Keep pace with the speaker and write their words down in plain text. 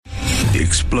The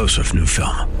explosive new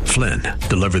film, Flynn,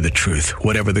 deliver the truth,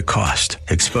 whatever the cost,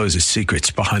 exposes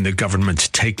secrets behind the government's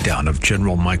takedown of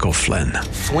General Michael Flynn.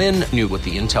 Flynn knew what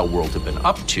the intel world had been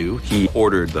up to. He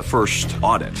ordered the first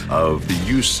audit of the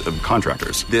use of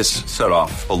contractors. This set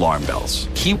off alarm bells.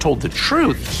 He told the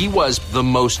truth. He was the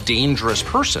most dangerous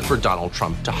person for Donald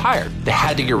Trump to hire. They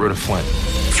had to get rid of Flynn.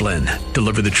 Flynn,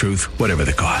 deliver the truth, whatever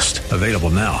the cost. Available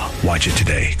now. Watch it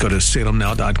today. Go to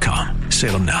salemnow.com.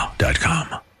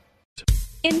 salemnow.com.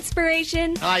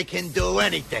 Inspiration. I can do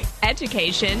anything.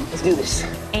 Education. Let's do this.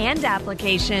 And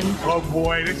application. Oh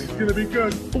boy, this is going to be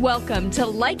good. Welcome to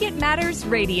Like It Matters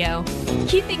Radio.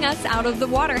 Keeping us out of the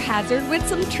water hazard with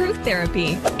some truth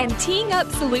therapy. And teeing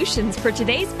up solutions for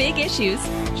today's big issues.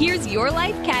 Here's your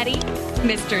life caddy,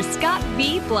 Mr. Scott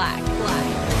V. Black.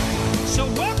 So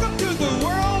welcome to the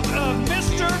world of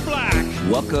Mr. Black.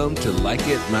 Welcome to Like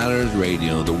It Matters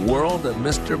Radio, the world of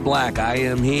Mr. Black. I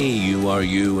am he, you are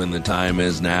you, and the time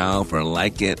is now for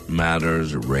Like It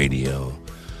Matters Radio.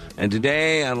 And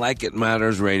today on Like It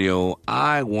Matters Radio,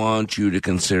 I want you to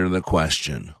consider the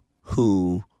question,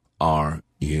 who are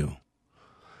you?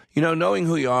 You know, knowing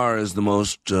who you are is the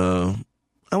most, I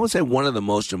would say one of the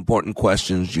most important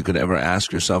questions you could ever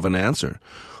ask yourself and answer.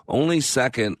 Only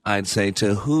second, I'd say,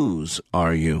 to whose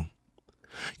are you?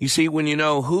 You see, when you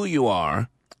know who you are,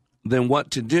 then what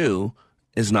to do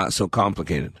is not so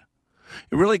complicated.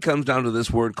 It really comes down to this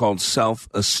word called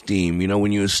self-esteem. You know,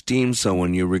 when you esteem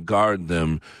someone, you regard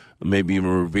them, maybe you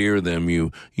revere them,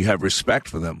 you have respect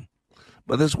for them.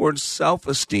 But this word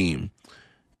self-esteem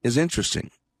is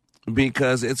interesting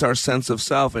because it's our sense of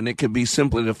self, and it can be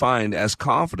simply defined as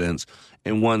confidence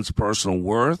in one's personal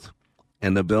worth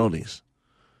and abilities.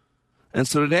 And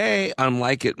so today on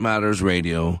Like It Matters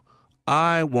Radio,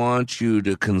 I want you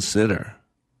to consider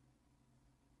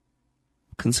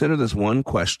this one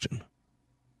question.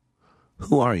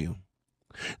 Who are you?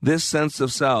 This sense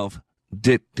of self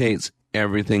dictates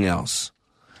everything else.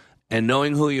 And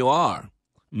knowing who you are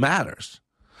matters.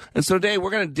 And so today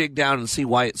we're going to dig down and see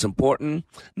why it's important,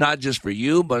 not just for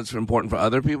you, but it's important for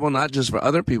other people, not just for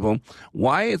other people,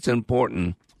 why it's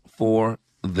important for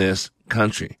this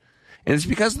country. And it's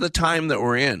because of the time that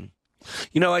we're in.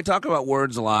 You know, I talk about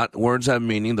words a lot. Words have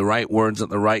meaning. The right words at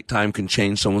the right time can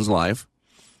change someone's life.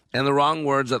 And the wrong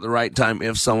words at the right time,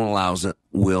 if someone allows it,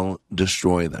 will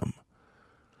destroy them.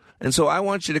 And so I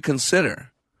want you to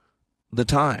consider the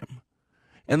time.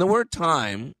 And the word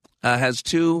time has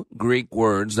two Greek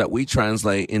words that we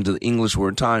translate into the English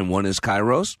word time. One is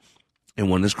kairos and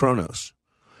one is chronos.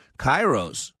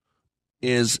 Kairos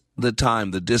is the time,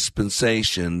 the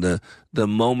dispensation, the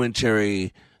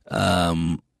momentary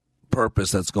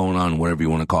purpose that's going on, whatever you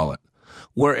want to call it.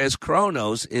 Whereas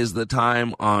chronos is the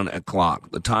time on a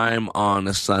clock, the time on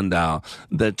a sundial,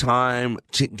 the time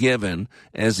given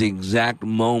as the exact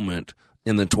moment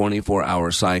in the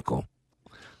 24-hour cycle.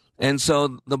 And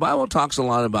so the Bible talks a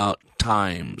lot about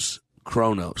times,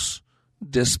 chronos,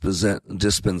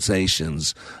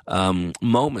 dispensations,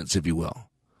 moments, if you will.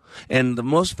 And the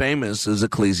most famous is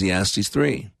Ecclesiastes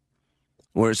 3,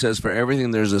 where it says, for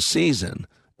everything there's a season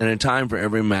and a time for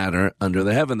every matter under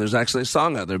the heaven. There's actually a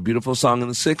song out there, a beautiful song in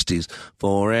the 60s.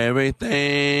 For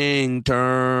everything,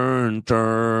 turn,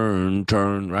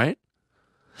 right?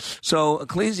 So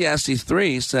Ecclesiastes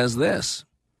 3 says this.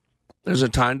 There's a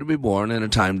time to be born and a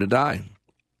time to die.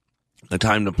 A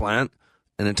time to plant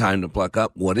and a time to pluck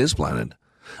up what is planted.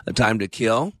 A time to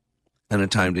kill and a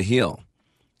time to heal.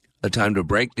 A time to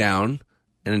break down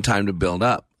and a time to build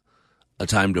up. A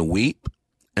time to weep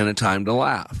and a time to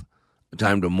laugh. A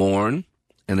time to mourn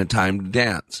and a time to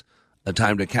dance. A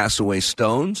time to cast away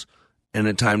stones and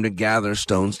a time to gather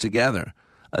stones together.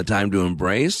 A time to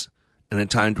embrace and a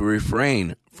time to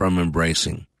refrain from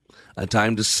embracing. A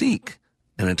time to seek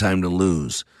and a time to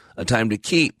lose. A time to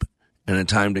keep and a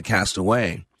time to cast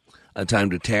away. A time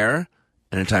to tear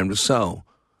and a time to sow.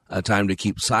 A time to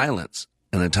keep silence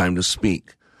and a time to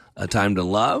speak. A time to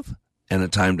love and a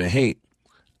time to hate.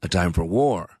 A time for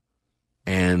war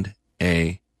and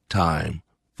a time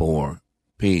for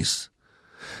peace.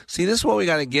 See, this is what we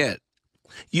got to get.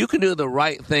 You can do the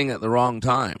right thing at the wrong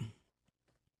time,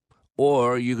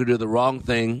 or you could do the wrong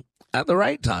thing at the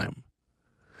right time.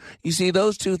 You see,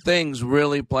 those two things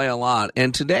really play a lot.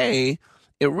 And today,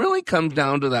 it really comes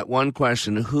down to that one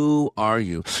question, who are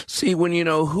you? See, when you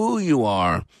know who you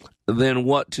are, then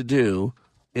what to do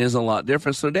is a lot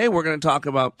different. So today, we're going to talk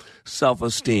about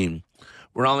self-esteem.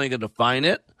 We're not only going to define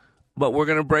it, but we're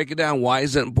going to break it down. Why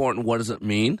is it important? What does it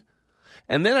mean?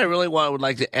 And then I really would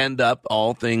like to end up,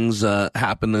 all things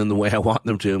happen in the way I want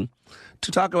them to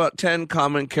to talk about 10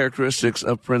 common characteristics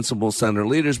of principle-centered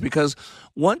leaders, because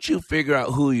once you figure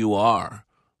out who you are,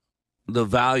 the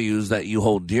values that you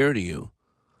hold dear to you,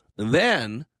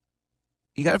 then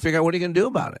you got to figure out what are you going to do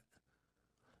about it.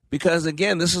 Because,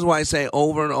 again, this is why I say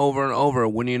over and over and over,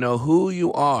 when you know who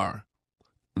you are,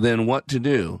 then what to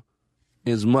do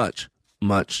is much,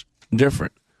 much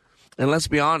different. And let's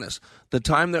be honest, the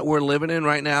time that we're living in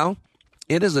right now,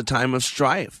 it is a time of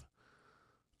strife.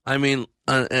 I mean,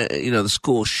 the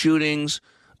school shootings,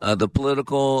 the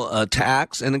political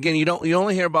attacks. And again, you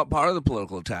only hear about part of the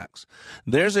political attacks.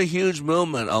 There's a huge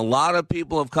movement, a lot of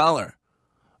people of color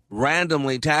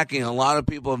randomly attacking a lot of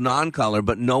people of non-color,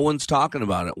 but no one's talking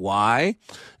about it. Why?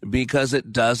 Because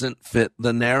it doesn't fit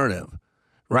the narrative.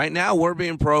 Right now, we're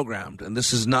being programmed, and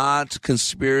this is not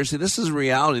conspiracy. This is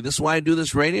reality. This is why I do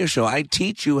this radio show. I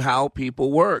teach you how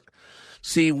people work.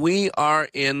 See, we are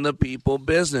in the people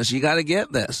business. You got to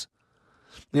get this.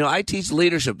 I teach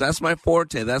leadership. That's my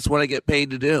forte. That's what I get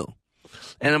paid to do.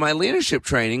 And in my leadership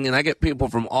training, and I get people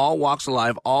from all walks of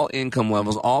life, all income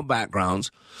levels, all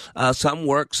backgrounds. Some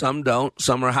work, some don't.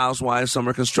 Some are housewives, some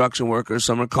are construction workers,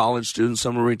 some are college students,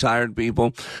 some are retired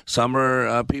people, some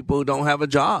are people who don't have a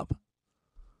job.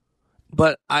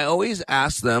 But I always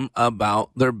ask them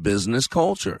about their business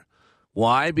culture.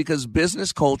 Why? Because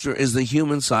business culture is the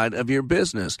human side of your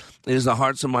business. It is the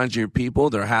hearts and minds of your people,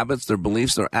 their habits, their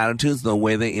beliefs, their attitudes, the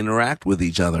way they interact with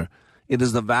each other. It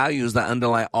is the values that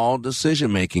underlie all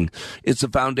decision-making. It's the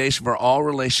foundation for all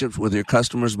relationships with your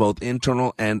customers, both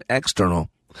internal and external.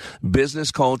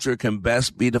 Business culture can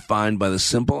best be defined by the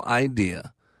simple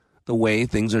idea, the way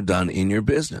things are done in your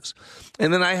business.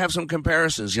 And then I have some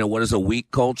comparisons. What is a weak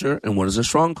culture and what is a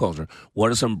strong culture?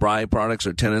 What are some byproducts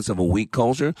or tenets of a weak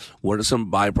culture? What are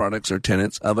some byproducts or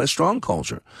tenets of a strong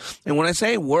culture? And when I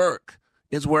say work,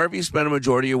 it's wherever you spend a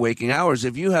majority of your waking hours.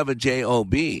 If you have a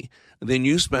job, then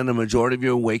you spend a majority of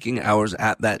your waking hours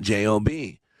at that job.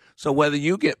 So whether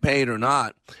you get paid or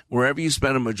not, wherever you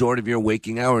spend a majority of your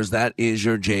waking hours, that is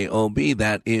your job.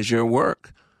 That is your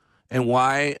work. And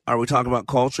why are we talking about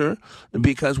culture?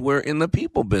 Because we're in the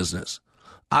people business.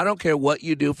 I don't care what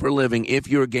you do for a living. If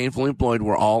you're gainfully employed,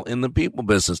 we're all in the people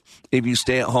business. If you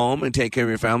stay at home and take care of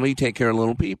your family, you take care of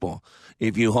little people.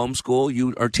 If you homeschool,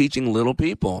 you are teaching little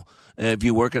people. If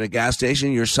you work at a gas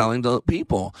station, you're selling to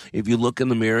people. If you look in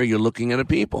the mirror, you're looking at a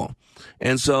people.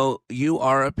 And so you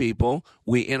are a people.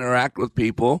 We interact with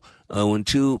people. When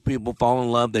two people fall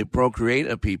in love, they procreate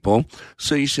a people.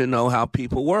 So you should know how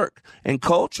people work. And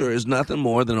culture is nothing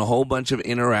more than a whole bunch of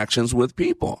interactions with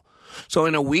people. So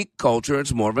in a weak culture,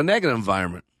 it's more of a negative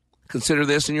environment. Consider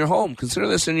this in your home. Consider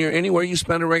this in anywhere you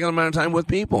spend a regular amount of time with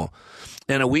people.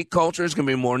 In a weak culture, it's going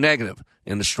to be more negative.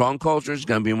 In a strong culture, it's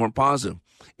going to be more positive.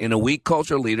 In a weak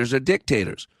culture, leaders are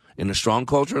dictators. In a strong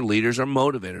culture, leaders are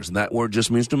motivators. And that word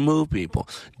just means to move people.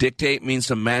 Dictate means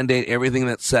to mandate everything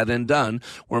that's said and done,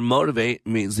 where motivate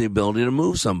means the ability to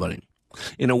move somebody.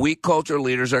 In a weak culture,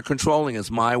 leaders are controlling.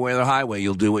 It's my way or the highway.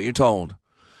 You'll do what you're told.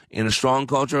 In a strong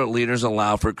culture, leaders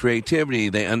allow for creativity.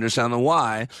 They understand the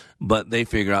why, but they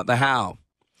figure out the how.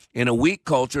 In a weak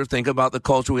culture, think about the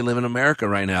culture we live in America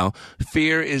right now.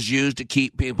 Fear is used to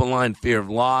keep people in line. Fear of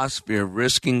loss, fear of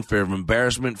risking, fear of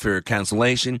embarrassment, fear of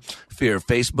cancellation, fear of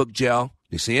Facebook jail.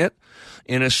 You see it?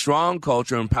 In a strong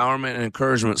culture, empowerment and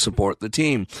encouragement support the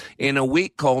team. In a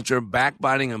weak culture,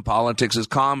 backbiting in politics is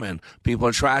common. People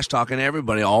are trash talking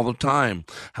everybody all the time.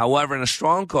 However, in a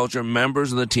strong culture,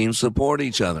 members of the team support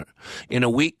each other. In a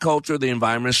weak culture, the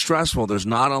environment is stressful. There's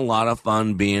not a lot of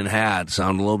fun being had.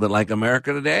 Sound a little bit like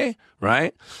America today,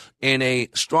 right? In a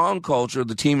strong culture,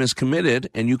 the team is committed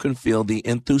and you can feel the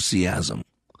enthusiasm.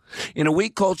 In a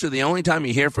weak culture, the only time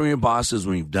you hear from your boss is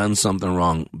when you've done something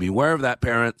wrong. Beware of that,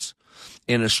 parents.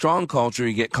 In a strong culture,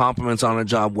 you get compliments on a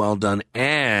job well done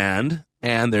and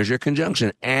there's your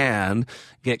conjunction, and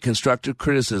get constructive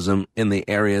criticism in the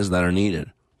areas that are needed.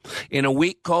 In a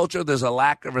weak culture, there's a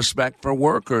lack of respect for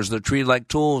workers. They're treated like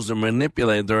tools. They're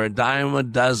manipulated. They're a dime a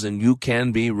dozen. You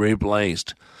can be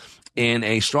replaced. In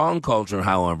a strong culture,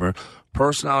 however,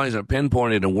 personalities are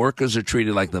pinpointed and workers are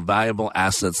treated like the valuable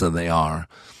assets that they are.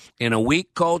 In a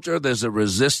weak culture, there's a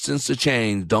resistance to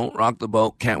change. Don't rock the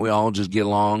boat. Can't we all just get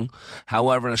along?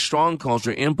 However, in a strong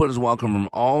culture, input is welcome from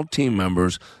all team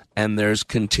members, and there's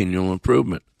continual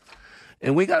improvement.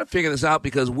 And we got to figure this out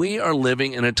because we are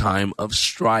living in a time of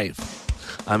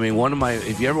strife. I mean,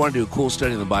 if you ever want to do a cool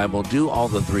study in the Bible, do all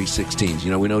the 3:16s.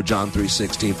 We know John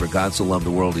 3:16, for God so loved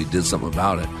the world, he did something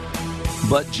about it.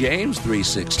 But James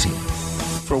 3:16,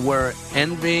 For where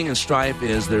envying and strife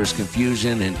is, there is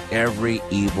confusion in every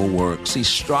evil work. See,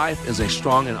 strife is a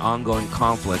strong and ongoing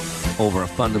conflict over a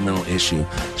fundamental issue.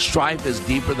 Strife is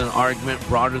deeper than argument,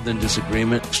 broader than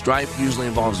disagreement. Strife usually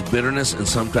involves bitterness and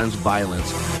sometimes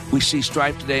violence. We see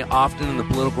strife today often in the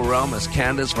political realm as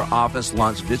candidates for office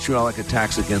launch vitriolic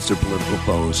attacks against their political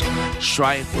foes.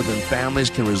 Strife within families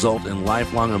can result in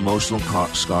lifelong emotional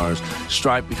scars.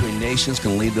 Strife between nations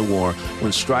can lead to war.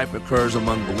 When strife occurs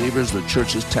among believers, the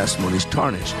church's testimony is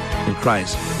tarnished and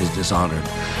Christ is dishonored.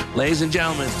 Ladies and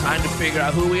gentlemen, it's time to figure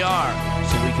out who we are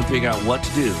so we can figure out what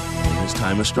to do in this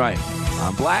time of strife.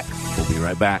 I'm Black. We'll be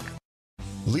right back.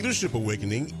 Leadership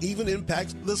Awakening even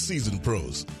impacts the seasoned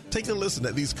pros. Take a listen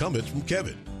at these comments from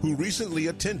Kevin, who recently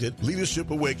attended Leadership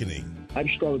Awakening. I've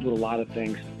struggled with a lot of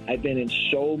things. I've been in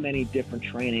so many different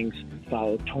trainings,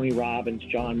 followed Tony Robbins,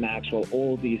 John Maxwell,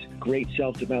 all these great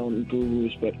self-development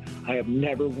gurus, but I have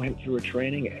never went through a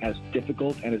training as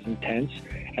difficult and as intense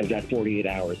as that 48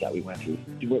 hours that we went through.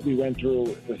 What we went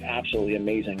through was absolutely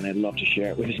amazing, and I'd love to share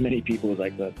it with as many people as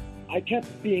I could. I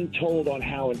kept being told on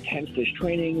how intense this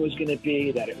training was going to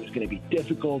be, that it was going to be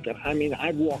difficult. I mean,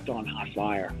 I've walked on hot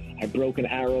fire. I've broken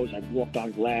arrows. I've walked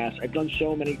on glass. I've done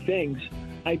so many things.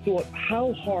 I thought,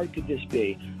 how hard could this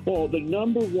be? Well, the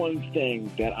number one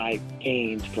thing that I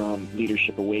gained from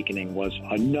Leadership Awakening was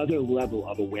another level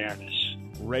of awareness.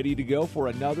 Ready to go for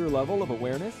another level of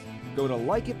awareness? Go to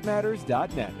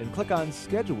likeitmatters.net and click on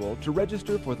Schedule to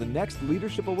register for the next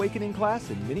Leadership Awakening class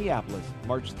in Minneapolis,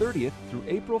 March 30th through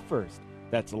April 1st.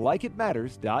 That's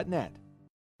likeitmatters.net.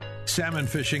 Salmon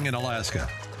fishing in Alaska,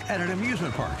 at an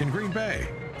amusement park in Green Bay,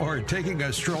 or taking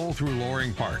a stroll through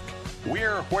Loring Park.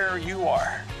 We're where you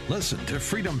are. Listen to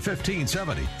Freedom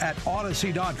 1570 at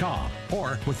Odyssey.com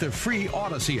or with the free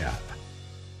Odyssey app.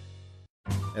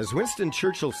 As Winston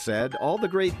Churchill said, all the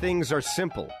great things are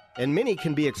simple, and many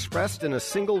can be expressed in a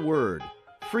single word: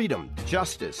 freedom,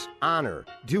 justice, honor,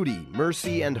 duty,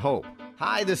 mercy, and hope.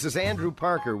 Hi, this is Andrew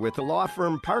Parker with the law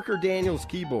firm Parker Daniels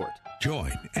Keyboard.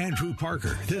 Join Andrew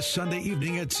Parker this Sunday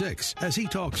evening at 6 as he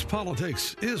talks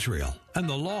politics, Israel, and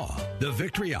the law. The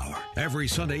Victory Hour, every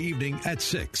Sunday evening at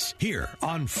 6, here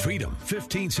on Freedom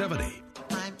 1570.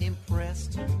 I'm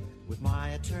impressed with my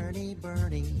attorney,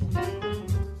 Bernie.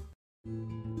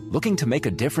 Looking to make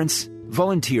a difference?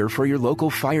 Volunteer for your local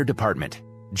fire department.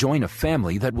 Join a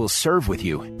family that will serve with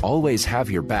you, always have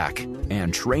your back,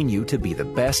 and train you to be the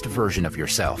best version of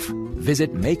yourself.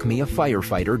 Visit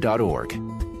makemeafirefighter.org.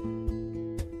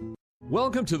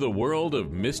 Welcome to the world of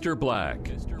Mr. Black.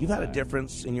 You've had a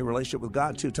difference in your relationship with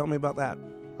God, too. Tell me about that.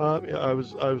 I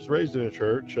was raised in a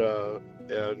church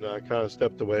and kind of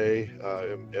stepped away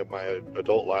in my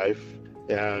adult life.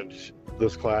 And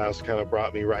this class kind of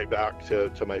brought me right back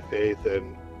to my faith.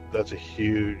 And that's a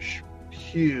huge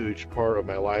part of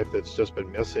my life that's just been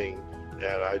missing.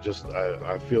 And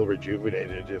I feel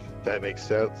rejuvenated, if that makes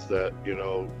sense, that,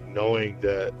 knowing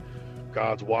that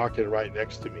God's walking right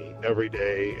next to me every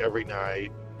day, every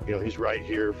night. He's right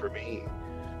here for me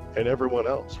and everyone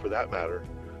else for that matter.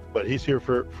 But he's here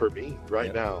for me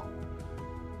right now.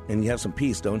 And you have some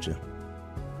peace, don't you?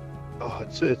 Oh,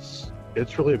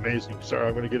 it's really amazing. Sorry,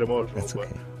 I'm going to get emotional. That's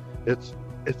okay. But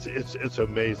it's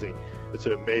amazing. It's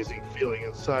an amazing feeling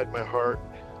inside my heart.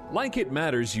 Like It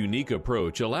Matters' unique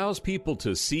approach allows people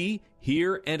to see,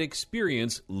 hear, and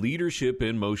experience leadership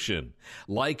in motion.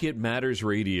 Like It Matters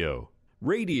Radio.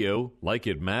 Radio like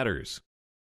it matters.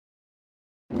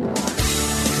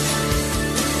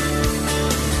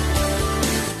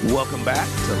 Welcome back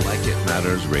to Like It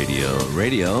Matters Radio.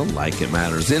 Radio like it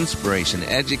matters. Inspiration,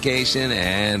 education,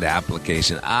 and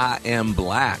application. I am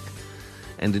Black.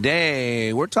 And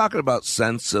today we're talking about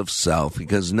sense of self,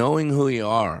 because knowing who you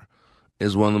are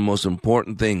is one of the most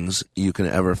important things you can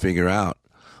ever figure out.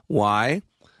 Why?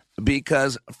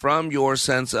 Because from your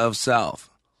sense of self,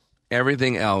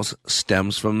 everything else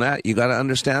stems from that. You got to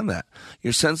understand that.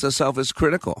 Your sense of self is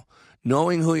critical.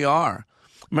 Knowing who you are.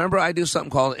 Remember, I do something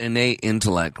called innate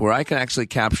intellect, where I can actually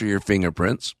capture your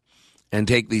fingerprints and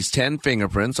take these 10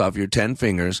 fingerprints off your 10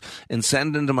 fingers and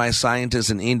send them to my scientists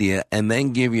in India, and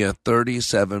then give you a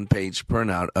 37-page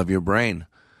printout of your brain.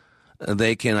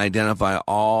 They can identify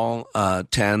all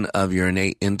 10 of your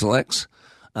innate intellects.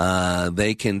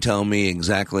 They can tell me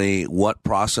exactly what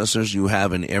processors you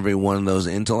have in every one of those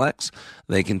intellects.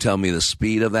 They can tell me the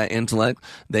speed of that intellect.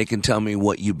 They can tell me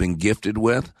what you've been gifted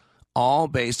with, all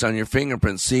based on your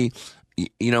fingerprints. See,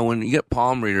 when you get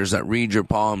palm readers that read your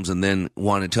palms and then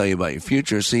want to tell you about your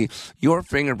future, see, your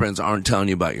fingerprints aren't telling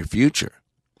you about your future.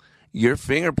 Your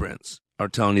fingerprints are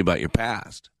telling you about your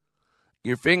past.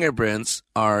 Your fingerprints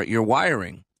are your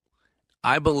wiring.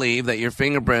 I believe that your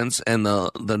fingerprints and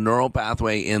the neural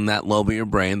pathway in that lobe of your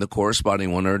brain, the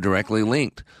corresponding one, are directly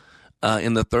linked.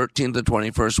 In the 13th to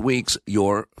 21st weeks,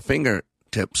 your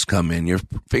fingertips come in, your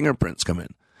fingerprints come in.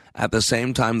 At the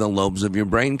same time, the lobes of your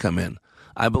brain come in.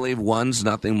 I believe one's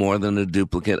nothing more than a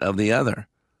duplicate of the other.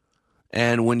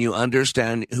 And when you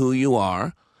understand who you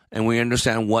are, and we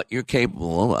understand what you're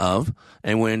capable of,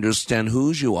 and we understand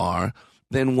whose you are,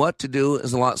 then what to do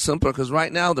is a lot simpler, because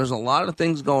right now there's a lot of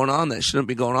things going on that shouldn't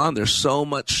be going on. There's so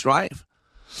much strife.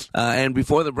 And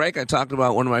before the break, I talked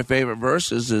about one of my favorite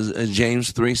verses is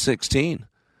James 3:16.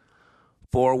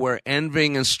 For where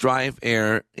envying and strife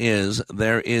is,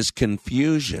 there is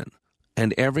confusion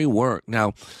and every work.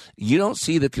 Now, you don't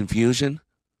see the confusion.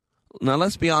 Now,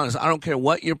 let's be honest. I don't care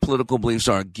what your political beliefs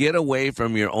are. Get away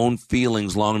from your own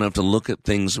feelings long enough to look at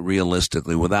things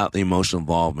realistically without the emotional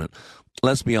involvement.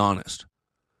 Let's be honest.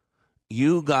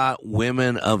 You got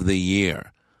Women of the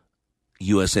Year.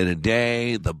 USA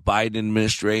Today, the Biden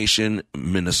administration,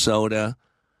 Minnesota.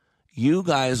 You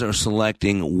guys are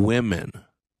selecting women,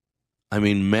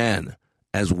 men,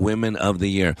 as Women of the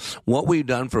Year. What we've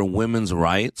done for women's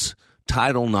rights,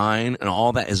 Title IX, and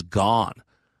all that is gone.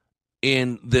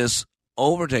 In this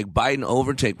Biden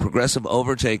overtake, progressive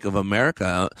overtake of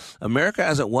America, America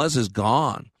as it was is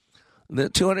gone. The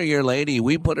 200-year lady,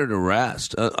 we put her to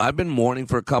rest. I've been mourning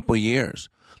for a couple of years.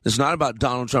 It's not about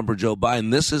Donald Trump or Joe Biden.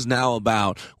 This is now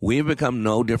about we've become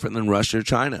no different than Russia or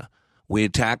China. We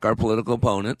attack our political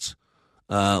opponents.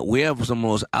 We have some of the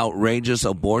most outrageous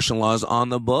abortion laws on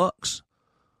the books.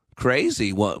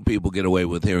 Crazy what people get away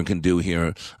with here and can do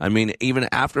here. Even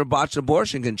after a botched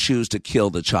abortion, can choose to kill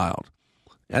the child.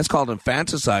 That's called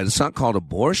infanticide. It's not called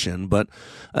abortion, but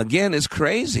again, it's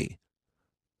crazy.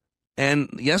 And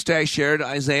yesterday I shared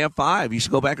Isaiah 5. You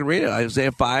should go back and read it.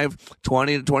 Isaiah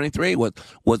 5:20 to 23.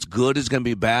 What's good is going to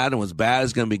be bad, and what's bad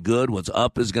is going to be good. What's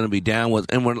up is going to be down.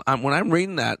 And when I'm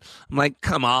reading that, I'm like,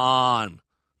 come on.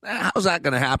 How's that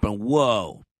going to happen?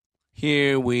 Whoa.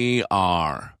 Here we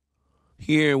are.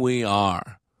 Here we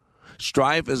are.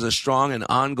 Strife is a strong and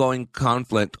ongoing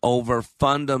conflict over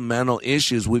fundamental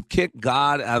issues. We've kicked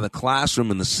God out of the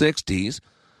classroom in the 60s.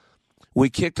 We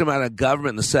kicked him out of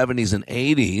government in the 70s and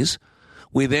 80s.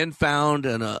 We then found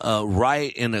a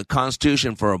right in the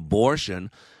Constitution for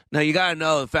abortion. Now, you got to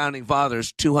know the Founding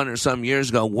Fathers 200-some years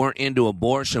ago weren't into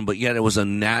abortion, but yet it was a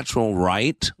natural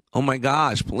right. Oh, my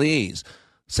gosh, please.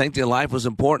 Sanctity of life was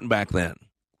important back then.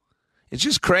 It's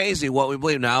just crazy what we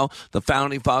believe now. The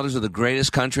Founding Fathers of the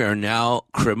greatest country are now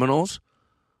criminals,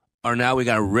 or now we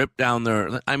got to rip down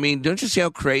their... don't you see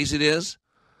how crazy it is?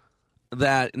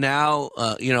 That now,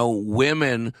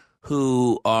 women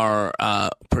who are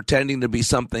pretending to be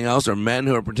something else, or men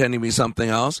who are pretending to be something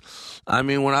else.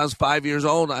 When I was 5 years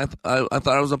old, I thought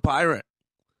I was a pirate.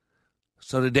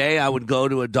 So today I would go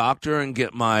to a doctor and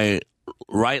get my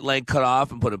right leg cut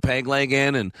off and put a peg leg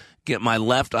in, and get my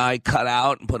left eye cut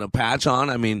out and put a patch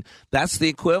on. That's the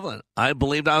equivalent. I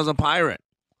believed I was a pirate.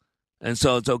 And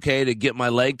so it's okay to get my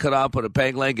leg cut off, put a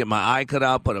peg leg, get my eye cut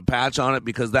out, put a patch on it,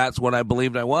 because that's what I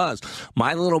believed I was.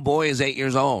 My little boy is 8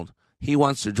 years old. He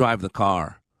wants to drive the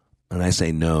car. And I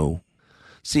say no.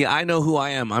 See, I know who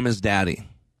I am. I'm his daddy.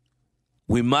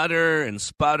 We mutter and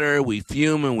sputter. We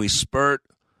fume and we spurt.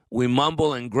 We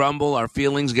mumble and grumble. Our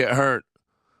feelings get hurt.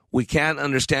 We can't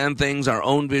understand things. Our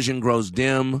own vision grows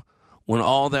dim when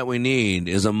all that we need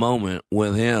is a moment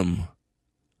with him.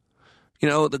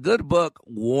 The good book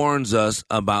warns us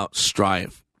about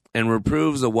strife and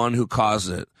reproves the one who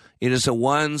causes it. It is a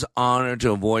one's honor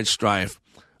to avoid strife,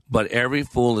 but every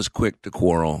fool is quick to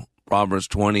quarrel. Proverbs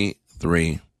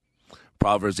 23.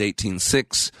 Proverbs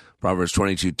 18:6. Proverbs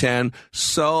 22:10.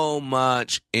 So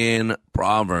much in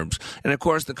Proverbs. And, of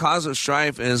course, the cause of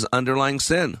strife is underlying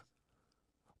sin.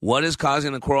 What is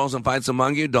causing the quarrels and fights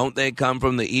among you? Don't they come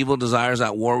from the evil desires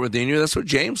at war within you? That's what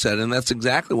James said, and that's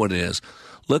exactly what it is.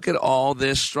 Look at all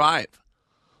this strife.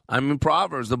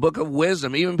 Proverbs, the book of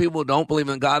wisdom. Even people who don't believe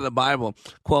in God of the Bible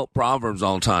quote Proverbs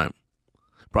all the time.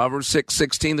 Proverbs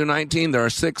 6:16 through 19. There are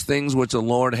 6 things which the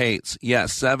Lord hates.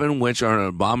 Yes, 7 which are an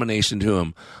abomination to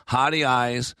him. Haughty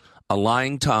eyes, a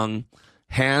lying tongue,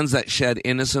 hands that shed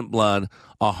innocent blood,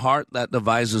 a heart that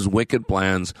devises wicked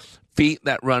plans, feet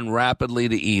that run rapidly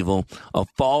to evil, a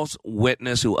false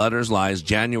witness who utters lies.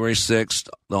 January 6th,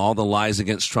 all the lies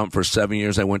against Trump for 7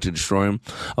 years, I went to destroy him.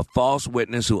 A false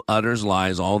witness who utters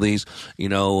lies. All these,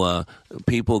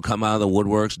 people come out of the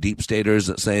woodworks, deep staters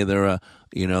that say they're a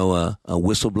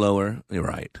whistleblower. You're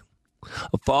right.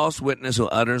 A false witness who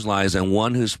utters lies, and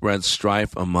one who spreads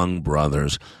strife among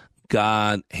brothers.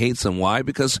 God hates them. Why?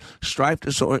 Because strife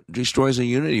destroys the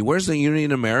unity. Where's the unity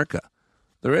in America?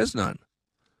 There is none.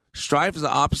 Strife is the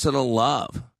opposite of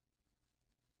love.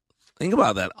 Think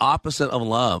about that, opposite of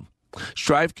love.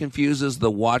 Strife confuses the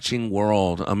watching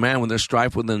world. When there's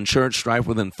strife within church, strife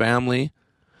within family,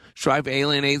 strife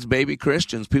alienates baby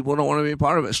Christians. People don't want to be a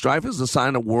part of it. Strife is a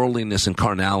sign of worldliness and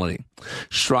carnality.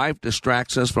 Strife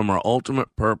distracts us from our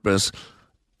ultimate purpose.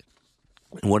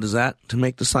 And what is that? To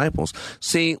make disciples.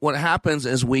 See, what happens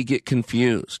is we get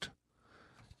confused.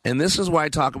 And this is why I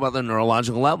talk about the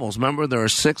neurological levels. Remember, there are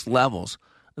 6 levels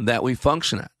that we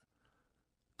function at.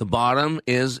 The bottom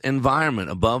is environment.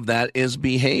 Above that is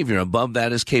behavior. Above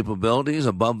that is capabilities.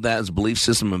 Above that is belief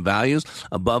system and values.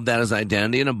 Above that is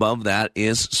identity. And above that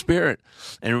is spirit.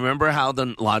 And remember how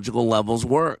the logical levels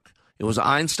work. It was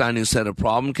Einstein who said a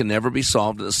problem can never be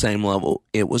solved at the same level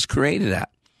it was created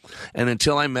at. And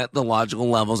until I met the logical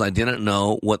levels, I didn't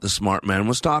know what the smart man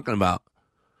was talking about.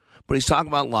 But he's talking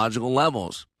about logical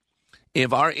levels.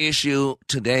 If our issue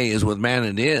today is with man,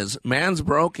 it is. Man's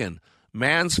broken.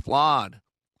 Man's flawed.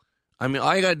 All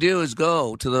you got to do is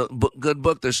go to the good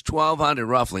book. There's 1,200,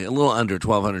 roughly, a little under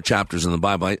 1,200 chapters in the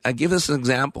Bible. I give this an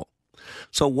example.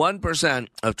 So 1%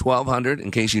 of 1,200, in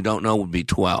case you don't know, would be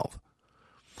 12.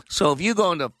 So if you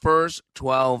go into first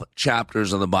 12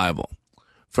 chapters of the Bible,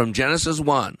 from Genesis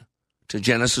 1 to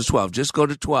Genesis 12, just go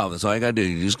to 12. That's all you got to do.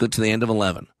 You just go to the end of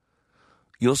 11.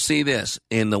 You'll see this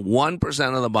in the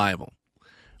 1% of the Bible.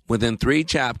 Within 3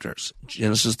 chapters,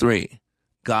 Genesis 3,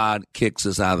 God kicks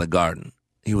us out of the garden.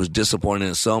 He was disappointed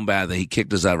in us so bad that he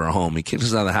kicked us out of our home. He kicked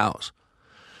us out of the house.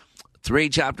 3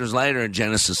 chapters later in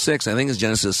Genesis 6, I think it's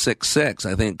Genesis 6:6,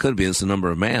 I think it could be, it's the number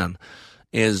of man,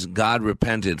 is God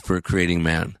repented for creating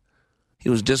man. He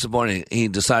was disappointed. He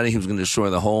decided he was going to destroy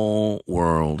the whole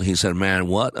world. He said, man,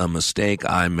 what a mistake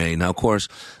I made. Now, of course,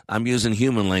 I'm using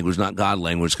human language, not God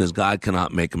language, because God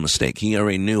cannot make a mistake. He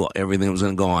already knew everything that was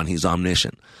going to go on. He's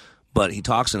omniscient. But he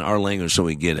talks in our language so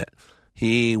we get it.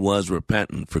 He was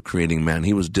repentant for creating man.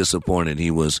 He was disappointed. He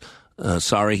was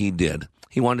sorry he did.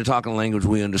 He wanted to talk in a language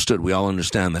we understood. We all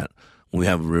understand that. We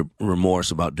have remorse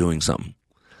about doing something.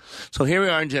 So here we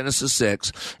are in Genesis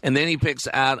 6, and then he picks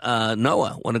out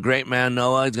Noah. What a great man,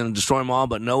 Noah. He's going to destroy them all,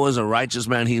 but Noah's a righteous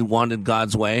man. He wanted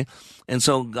God's way. And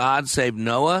so God saved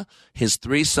Noah, his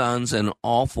 3 sons, and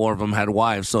all 4 of them had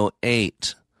wives, so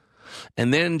 8.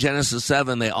 And then in Genesis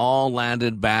 7, they all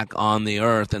landed back on the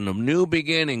earth, and a new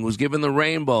beginning was given the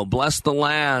rainbow, blessed the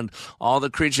land. All the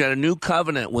creatures had a new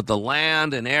covenant with the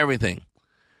land and everything.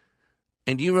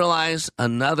 And you realize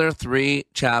another 3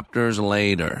 chapters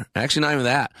later, actually not even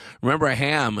that. Remember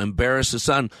Ham embarrassed his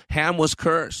son. Ham was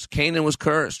cursed. Canaan was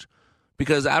cursed.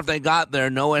 Because after they got there,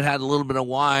 Noah had a little bit of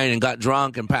wine and got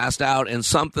drunk and passed out. And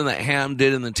something that Ham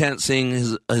did in the tent, seeing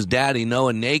his daddy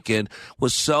Noah naked,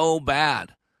 was so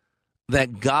bad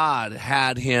that God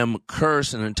had him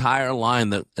curse an entire line.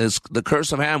 That is the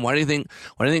curse of Ham. Why do you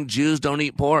think Jews don't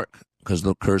eat pork? Because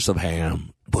the curse of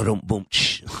Ham. Boom, boom.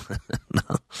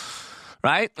 No.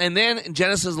 Right? And then in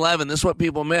Genesis 11, this is what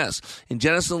people miss. In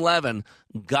Genesis 11,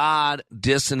 God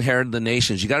disinherited the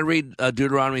nations. You got to read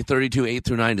Deuteronomy 32, 8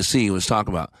 through 9 to see what it's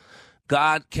talking about.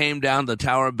 God came down to the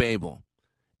Tower of Babel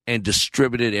and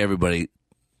distributed everybody,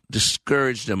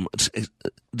 discouraged them,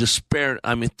 despaired.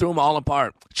 Threw them all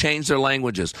apart, changed their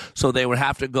languages so they would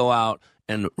have to go out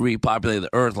and repopulate the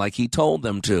earth like he told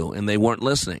them to, and they weren't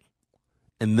listening.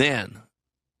 And then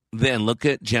look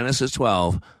at Genesis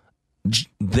 12.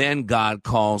 Then God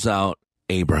calls out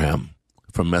Abraham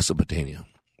from Mesopotamia.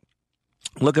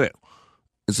 Look at it.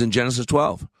 It's in Genesis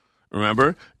 12.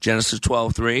 Remember, Genesis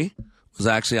 12:3 was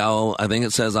actually, I think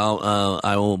it says,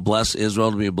 I will bless Israel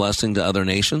to be a blessing to other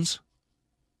nations.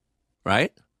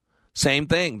 Right? Same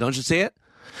thing. Don't you see it?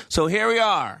 So here we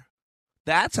are.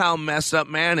 That's how messed up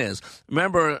man is.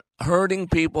 Remember, hurting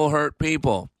people hurt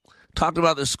people. Talked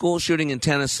about the school shooting in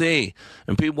Tennessee,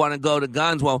 and people want to go to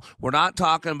guns. Well, we're not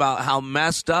talking about how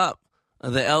messed up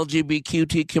the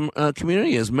LGBTQ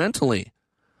community is mentally.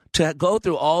 To go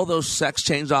through all those sex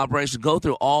change operations, go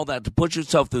through all that, to put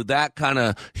yourself through that kind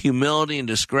of humility and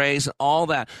disgrace, all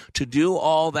that, to do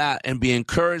all that and be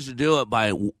encouraged to do it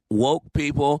by woke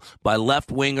people, by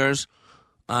left-wingers.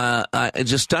 It's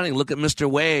just stunning. Look at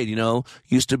Mr. Wade,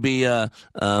 used to be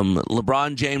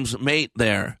LeBron James' mate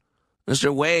there.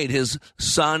 Mr. Wade, his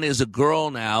son is a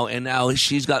girl now, and now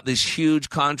she's got this huge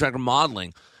contract of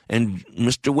modeling. And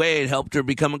Mr. Wade helped her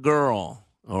become a girl,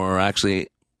 or actually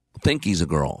think he's a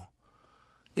girl.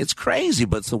 It's crazy,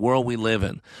 but it's the world we live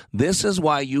in. This is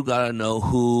why you got to know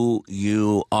who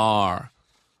you are.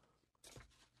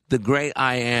 The great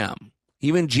I am.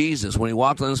 Even Jesus, when he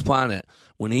walked on this planet,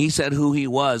 when he said who he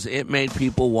was, it made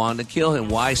people want to kill him.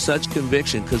 Why such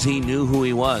conviction? Because he knew who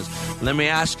he was. Let me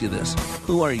ask you this.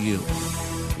 Who are you?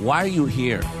 Why are you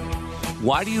here?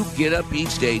 Why do you get up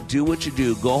each day, do what you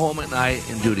do, go home at night,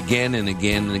 and do it again and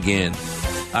again and again?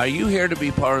 Are you here to be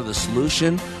part of the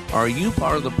solution, or are you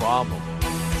part of the problem?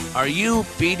 Are you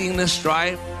feeding the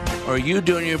strife, or are you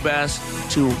doing your best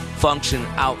to function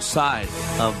outside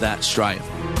of that strife?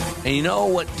 And you know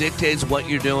what dictates what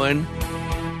you're doing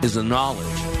is the knowledge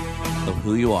of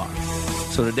who you are.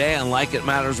 So today on Like It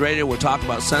Matters Radio, we're talking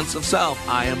about sense of self.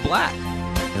 I am black.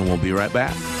 And we'll be right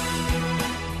back.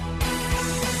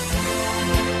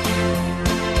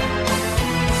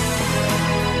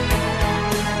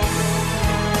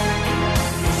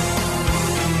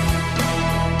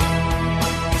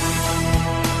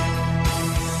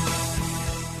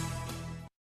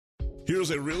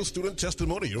 Here's a real student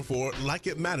testimonial for Like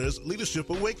It Matters Leadership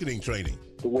Awakening Training.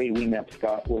 The way we met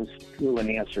Scott was through an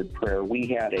answered prayer. We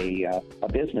had a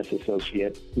business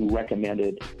associate who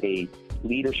recommended a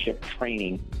leadership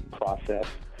training process.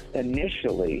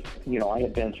 Initially, I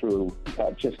had been through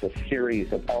just a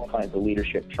series of all kinds of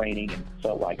leadership training and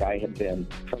felt like I had been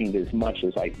trained as much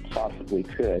as I possibly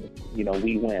could.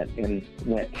 We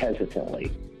went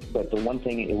hesitantly. But the one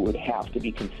thing, it would have to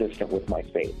be consistent with my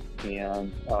faith.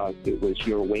 And it was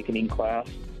your awakening class.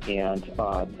 And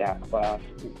that class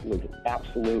was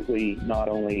absolutely not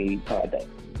only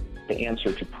the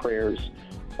answer to prayers,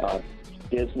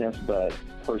 business, but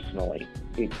personally.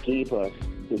 It gave us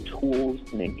the tools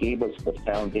and it gave us the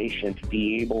foundation to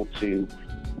be able to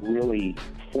really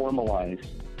formalize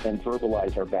and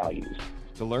verbalize our values.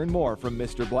 To learn more from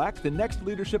Mr. Black, the next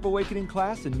Leadership Awakening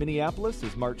class in Minneapolis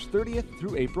is March 30th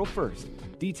through April 1st.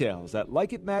 Details at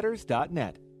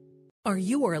likeitmatters.net. Are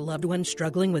you or a loved one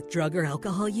struggling with drug or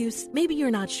alcohol use? Maybe you're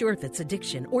not sure if it's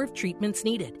addiction or if treatment's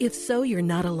needed. If so, you're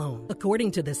not alone. According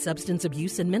to the Substance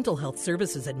Abuse and Mental Health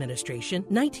Services Administration,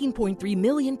 19.3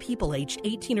 million people aged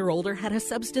 18 or older had a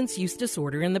substance use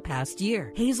disorder in the past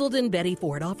year. Hazelden Betty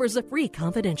Ford offers a free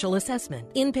confidential assessment.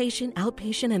 Inpatient,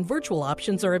 outpatient, and virtual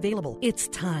options are available. It's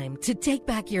time to take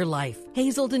back your life.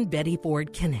 Hazelden Betty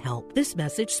Ford can help. This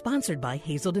message sponsored by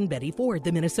Hazelden Betty Ford,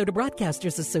 the Minnesota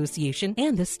Broadcasters Association,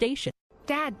 and this station.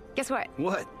 Dad, guess what?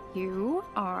 What? You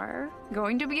are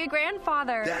going to be a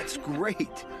grandfather. That's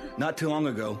great. Not too long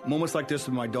ago, moments like this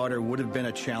with my daughter would have been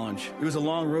a challenge. It was a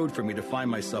long road for me to find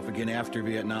myself again after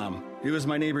Vietnam. It was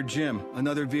my neighbor Jim,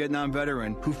 another Vietnam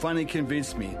veteran, who finally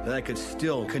convinced me that I could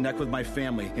still connect with my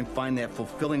family and find that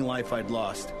fulfilling life I'd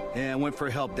lost. And I went for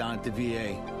help down at the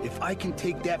VA. If I can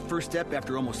take that first step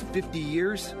after almost 50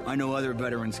 years, I know other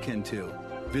veterans can too.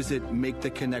 Visit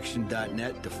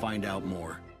MakeTheConnection.net to find out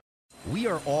more. We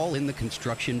are all in the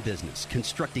construction business,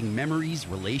 constructing memories,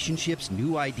 relationships,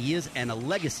 new ideas, and a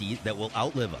legacy that will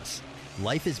outlive us.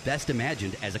 Life is best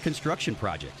imagined as a construction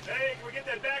project. Hey, can we get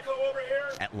that backhoe over here?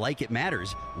 At Like It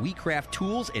Matters, we craft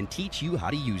tools and teach you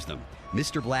how to use them.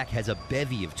 Mr. Black has a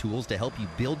bevy of tools to help you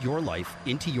build your life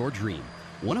into your dream.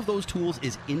 One of those tools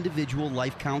is individual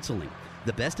life counseling.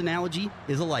 The best analogy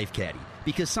is a life caddy,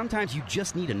 because sometimes you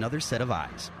just need another set of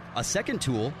eyes. A second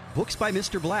tool, Books by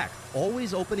Mr. Black,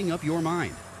 always opening up your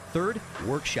mind. Third,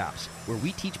 workshops, where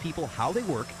we teach people how they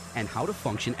work and how to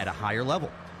function at a higher level.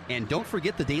 And don't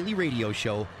forget the daily radio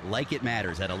show, Like It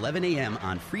Matters, at 11 a.m.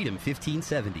 on Freedom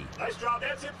 1570. Nice job.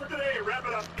 That's it for today. Wrap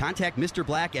it up. Contact Mr.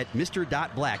 Black at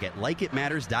mr.black at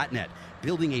likeitmatters.net.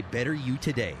 Building a better you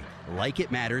today.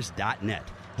 Likeitmatters.net.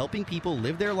 Helping people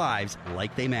live their lives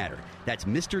like they matter. That's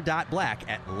Mr. Black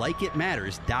at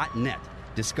likeitmatters.net.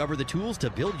 Discover the tools to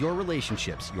build your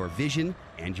relationships, your vision,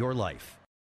 and your life.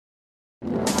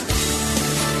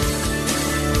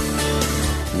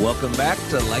 Welcome back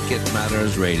to Like It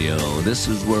Matters Radio. This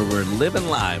is where we're living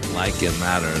life like it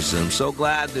matters. I'm so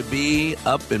glad to be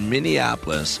up in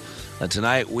Minneapolis.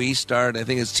 Tonight we start, I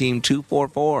think it's Team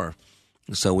 244.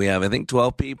 So we have,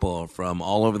 12 people from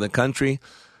all over the country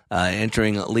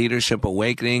entering Leadership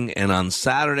Awakening. And on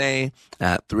Saturday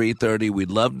at 3:30,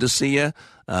 we'd love to see you.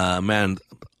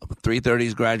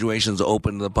 3:30's graduation's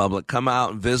open to the public. Come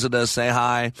out and visit us, say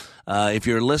hi. If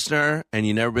you're a listener and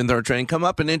you've never been through our training, come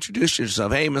up and introduce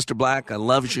yourself. Hey, Mr. Black, I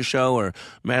love your show, or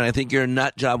man, I think you're a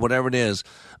nut job, whatever it is.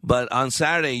 But on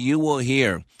Saturday, you will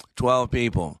hear 12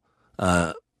 people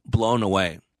blown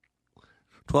away.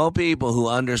 12 people who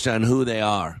understand who they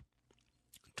are.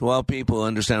 12 people who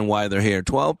understand why they're here.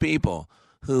 12 people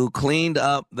who cleaned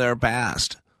up their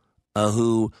past,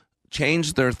 who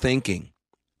changed their thinking,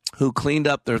 who cleaned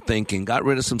up their thinking, got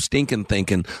rid of some stinking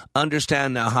thinking,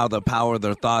 understand now how the power of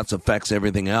their thoughts affects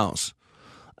everything else.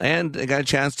 And they got a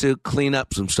chance to clean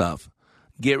up some stuff,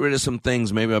 get rid of some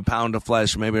things, maybe a pound of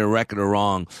flesh, maybe a record of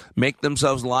wrong, make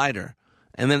themselves lighter,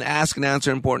 and then ask and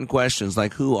answer important questions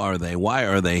like who are they, why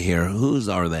are they here, whose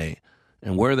are they,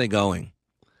 and where are they going.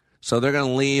 So they're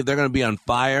going to leave. They're going to be on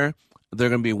fire. They're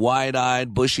going to be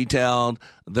wide-eyed, bushy-tailed.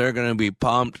 They're going to be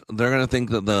pumped. They're going to think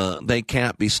that they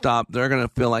can't be stopped. They're going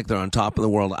to feel like they're on top of the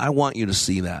world. I want you to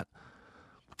see that,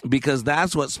 because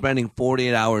that's what spending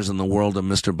 48 hours in the world of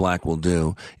Mr. Black will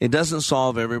do. It doesn't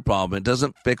solve every problem. It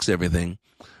doesn't fix everything.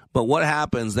 But what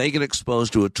happens, they get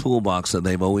exposed to a toolbox that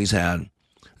they've always had.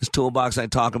 This toolbox I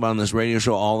talk about on this radio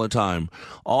show all the time.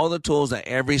 All the tools that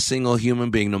every single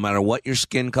human being, no matter what your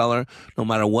skin color, no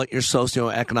matter what your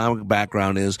socioeconomic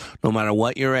background is, no matter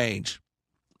what your age,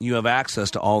 you have access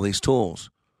to all these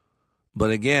tools. But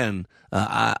again,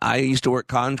 I used to work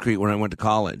concrete when I went to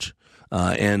college,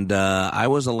 and I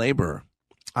was a laborer.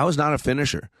 I was not a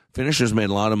finisher. Finishers made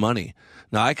a lot of money.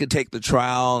 Now, I could take the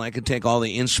trowel, and I could take all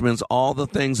the instruments, all the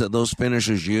things that those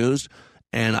finishers used,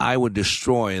 and I would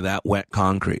destroy that wet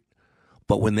concrete.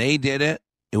 But when they did it,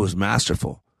 it was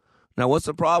masterful. Now, what's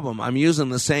the problem? I'm using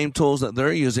the same tools that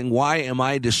they're using. Why am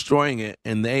I destroying it?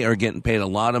 And they are getting paid a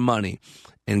lot of money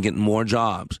and getting more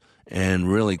jobs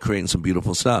and really creating some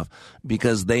beautiful stuff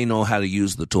because they know how to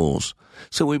use the tools.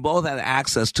 So we both had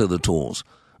access to the tools,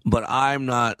 but I'm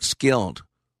not skilled.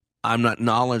 I'm not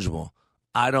knowledgeable.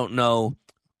 I don't know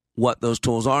what those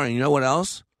tools are. And you know what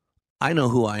else? I know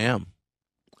who I am.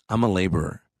 I'm a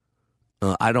laborer.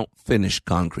 I don't finish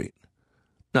concrete.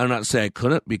 Now, I'm not saying I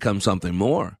couldn't become something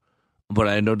more, but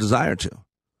I had no desire to.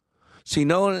 See,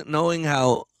 notice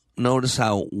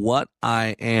how what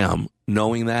I am,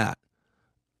 knowing that,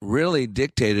 really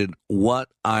dictated what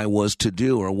I was to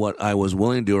do or what I was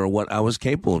willing to do or what I was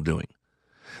capable of doing.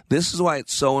 This is why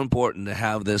it's so important to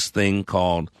have this thing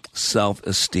called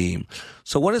self-esteem.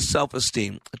 So what is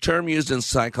self-esteem? A term used in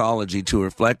psychology to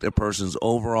reflect a person's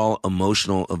overall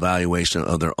emotional evaluation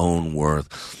of their own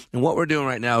worth. And what we're doing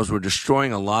right now is we're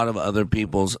destroying a lot of other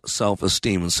people's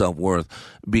self-esteem and self-worth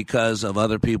because of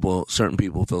other people, certain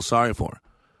people feel sorry for.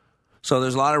 So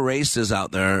there's a lot of racists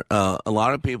out there, a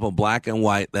lot of people, black and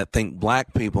white, that think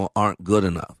black people aren't good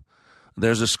enough.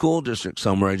 There's a school district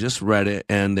somewhere, I just read it,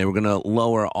 and they were going to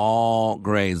lower all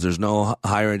grades. There's no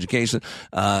higher education,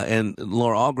 and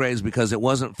lower all grades because it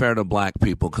wasn't fair to black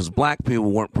people, because black people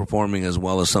weren't performing as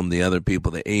well as some of the other people,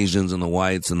 the Asians and the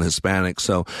whites and the Hispanics.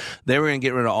 So they were going to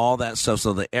get rid of all that stuff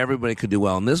so that everybody could do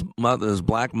well. And this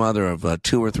black mother of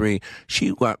 2 or 3,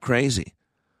 she got crazy.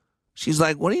 She's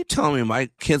like, what are you telling me? My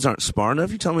kids aren't smart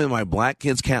enough? You telling me my black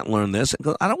kids can't learn this? I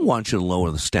go, I don't want you to lower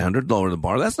the standard, lower the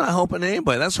bar. That's not helping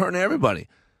anybody. That's hurting everybody.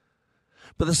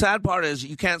 But the sad part is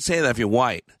you can't say that if you're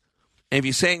white. And if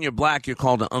you say it and you're black, you're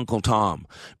called an Uncle Tom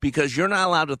because you're not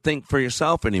allowed to think for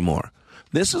yourself anymore.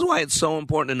 This is why it's so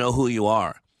important to know who you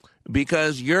are,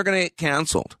 because you're going to get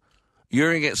canceled.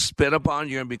 You're going to get spit upon.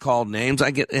 You're going to be called names.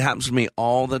 It happens to me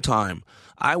all the time.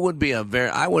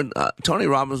 Tony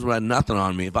Robbins would have nothing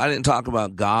on me if I didn't talk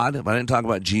about God, if I didn't talk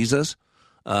about Jesus,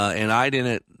 and I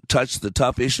didn't touch the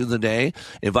tough issue of the day.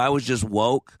 If I was just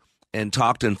woke and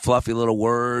talked in fluffy little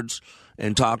words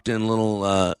and talked in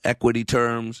little equity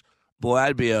terms, boy,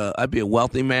 I'd be a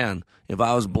wealthy man. If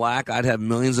I was black, I'd have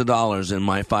millions of dollars in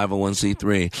my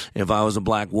 501c3. If I was a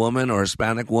black woman or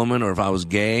Hispanic woman, or if I was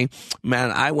gay,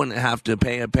 man, I wouldn't have to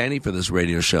pay a penny for this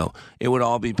radio show. It would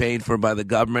all be paid for by the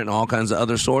government and all kinds of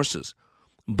other sources.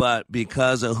 But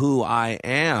because of who I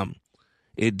am,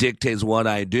 it dictates what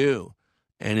I do.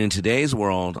 And in today's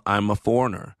world, I'm a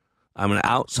foreigner. I'm an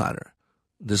outsider.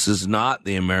 This is not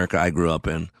the America I grew up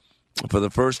in. For the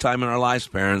first time in our lives,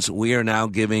 parents, we are now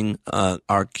giving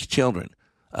our children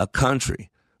a country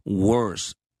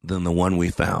worse than the one we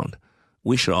found.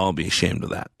 We should all be ashamed of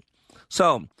that.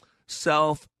 So,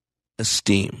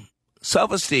 self-esteem.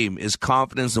 Self-esteem is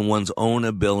confidence in one's own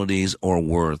abilities or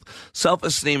worth.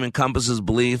 Self-esteem encompasses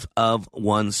belief of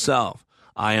oneself.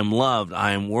 I am loved,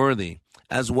 I am worthy,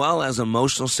 as well as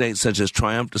emotional states such as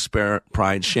triumph, despair,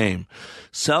 pride, shame.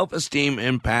 Self-esteem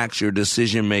impacts your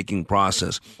decision-making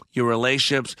process, your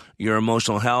relationships, your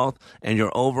emotional health, and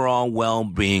your overall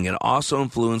well-being. It also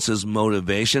influences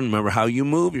motivation. Remember how you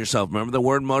move yourself. Remember the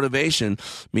word motivation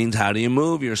means how do you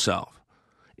move yourself.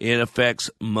 It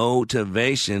affects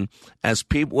motivation as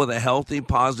people with a healthy,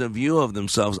 positive view of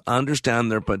themselves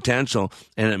understand their potential,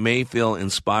 and it may feel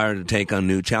inspired to take on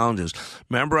new challenges.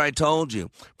 Remember I told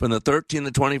you, from the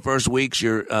 13th to 21st weeks,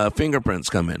 your fingerprints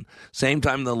come in. Same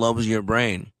time the lobes of your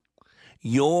brain.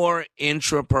 Your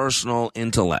intrapersonal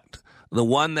intellect, the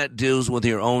one that deals with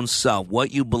your own self,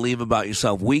 what you believe about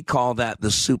yourself, we call that the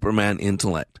Superman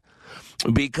intellect.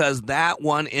 Because that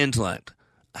one intellect,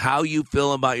 how you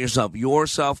feel about yourself, your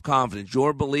self-confidence,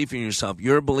 your belief in yourself,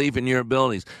 your belief in your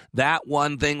abilities, that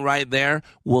one thing right there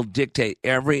will dictate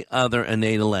every other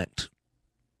innate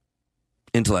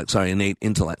intellect.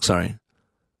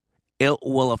 it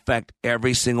will affect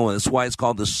every single one. That's why it's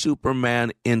called the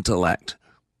Superman intellect.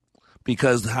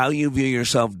 Because how you view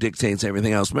yourself dictates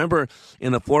everything else. Remember,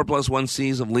 in the 4+1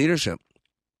 C's of leadership,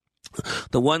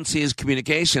 the 1 C is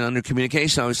communication. Under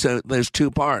communication, I always say there's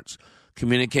 2 parts.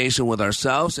 Communication with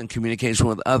ourselves and communication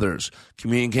with others.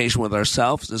 Communication with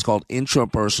ourselves is called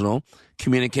intrapersonal.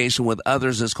 Communication with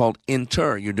others is called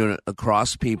inter. You're doing it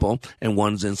across people, and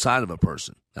one's inside of a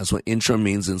person. That's what intra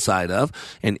means, inside of,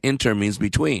 and inter means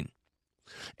between.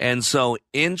 And so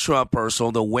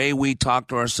intrapersonal, the way we talk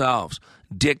to ourselves,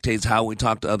 dictates how we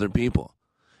talk to other people.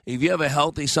 If you have a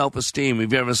healthy self-esteem,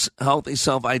 if you have a healthy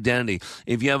self-identity,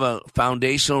 if you have a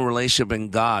foundational relationship in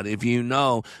God, if you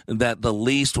know that the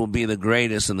least will be the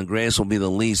greatest and the greatest will be the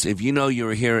least, if you know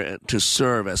you're here to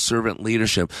serve as servant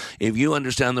leadership, if you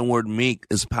understand the word meek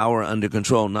is power under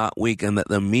control, not weak, and that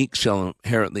the meek shall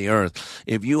inherit the earth,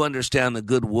 if you understand the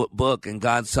good book and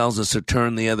God tells us to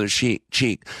turn the other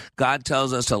cheek, God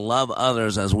tells us to love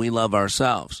others as we love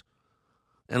ourselves.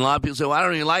 And a lot of people say, well, I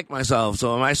don't even like myself,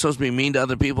 so am I supposed to be mean to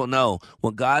other people? No.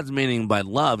 What God's meaning by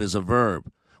love is a verb.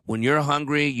 When you're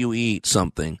hungry, you eat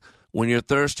something. When you're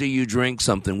thirsty, you drink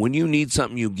something. When you need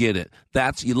something, you get it.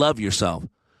 That's, you love yourself.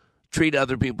 Treat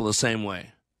other people the same way.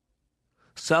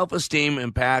 Self-esteem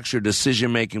impacts your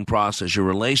decision-making process, your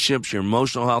relationships, your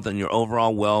emotional health, and your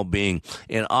overall well-being.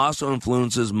 It also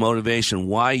influences motivation,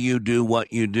 why you do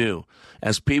what you do.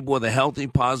 As people with a healthy,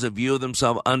 positive view of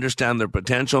themselves understand their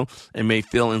potential and may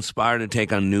feel inspired to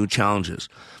take on new challenges.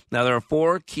 Now, there are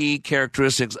 4 key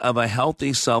characteristics of a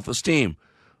healthy self-esteem.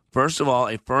 First of all,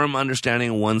 a firm understanding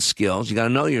of one's skills. You got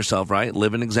to know yourself, right?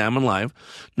 Live and examine life.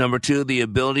 Number 2, the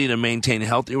ability to maintain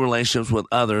healthy relationships with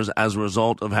others as a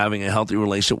result of having a healthy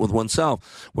relationship with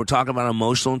oneself. We're talking about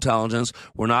emotional intelligence.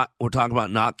 We're talking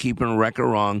about not keeping a record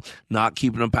wrong, not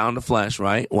keeping a pound of flesh,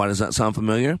 right? Why does that sound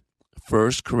familiar?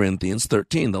 1 Corinthians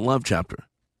 13, the love chapter.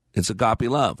 It's agape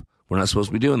love. We're not supposed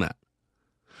to be doing that.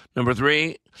 Number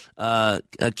 3, a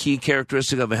key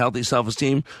characteristic of a healthy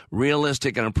self-esteem,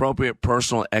 realistic and appropriate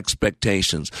personal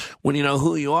expectations. When you know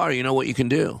who you are, you know what you can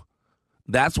do.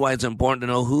 That's why it's important to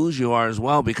know whose you are as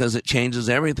well, because it changes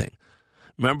everything.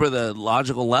 Remember the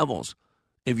logical levels.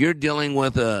 If you're dealing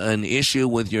with an issue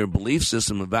with your belief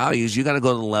system of values, you got to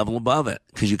go to the level above it,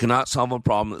 because you cannot solve a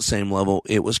problem at the same level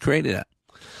it was created at.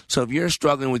 So if you're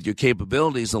struggling with your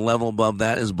capabilities, the level above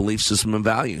that is belief system and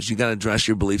values. You got to address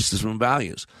your belief system and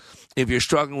values. If you're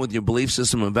struggling with your belief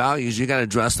system and values, you got to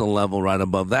address the level right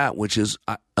above that, which is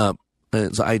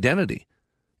it's identity.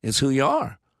 It's who you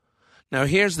are. Now,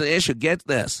 here's the issue. Get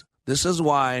this. This is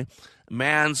why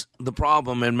man's the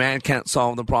problem and man can't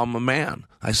solve the problem of man.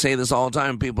 I say this all the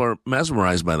time. People are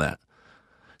mesmerized by that.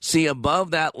 See,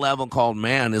 above that level called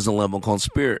man is a level called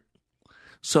spirit.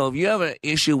 So if you have an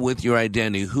issue with your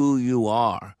identity, who you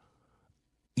are,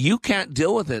 you can't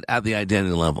deal with it at the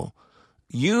identity level.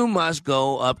 You must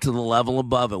go up to the level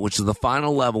above it, which is the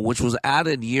final level, which was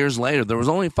added years later. There was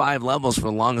only 5 levels for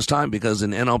the longest time because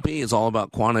in NLP it's all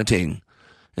about quantitating.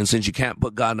 And since you can't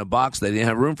put God in a box, they didn't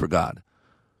have room for God.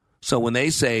 So when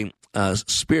they say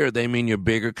spirit, they mean your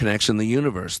bigger connection to the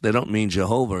universe. They don't mean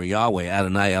Jehovah or Yahweh,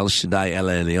 Adonai, El Shaddai, El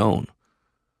Elyon.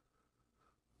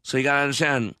 So you got to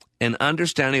understand an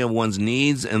understanding of one's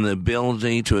needs and the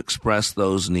ability to express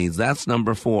those needs. That's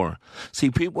number 4.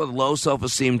 See, people with low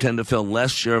self-esteem tend to feel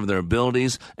less sure of their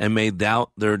abilities and may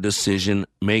doubt their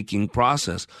decision-making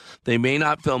process. They may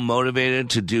not feel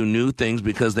motivated to do new things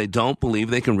because they don't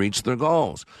believe they can reach their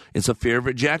goals. It's a fear of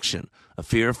rejection, a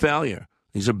fear of failure.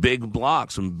 These are big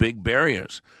blocks and big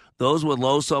barriers. Those with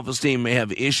low self-esteem may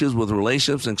have issues with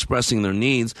relationships and expressing their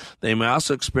needs. They may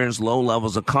also experience low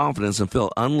levels of confidence and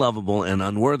feel unlovable and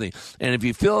unworthy. And if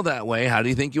you feel that way, how do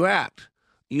you think you act?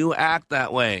 You act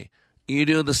that way. You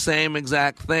do the same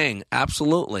exact thing.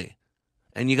 Absolutely.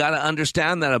 And you got to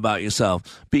understand that about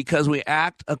yourself because we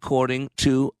act according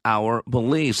to our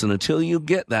beliefs. And until you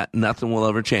get that, nothing will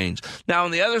ever change. Now,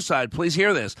 on the other side, please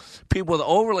hear this. People with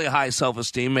overly high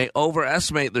self-esteem may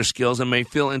overestimate their skills and may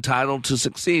feel entitled to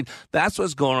succeed. That's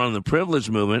what's going on in the privilege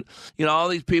movement. You know, all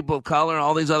these people of color,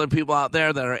 all these other people out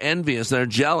there that are envious, they're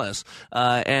jealous,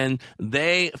 and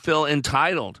they feel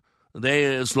entitled.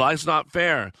 Life's not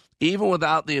fair, even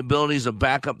without the abilities to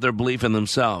back up their belief in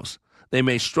themselves. They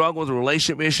may struggle with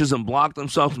relationship issues and block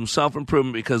themselves from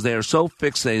self-improvement because they are so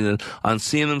fixated on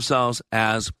seeing themselves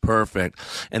as perfect.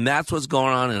 And that's what's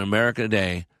going on in America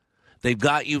today. They've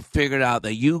got you figured out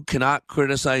that you cannot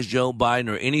criticize Joe Biden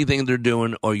or anything they're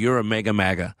doing or you're a mega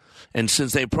MAGA. And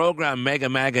since they program mega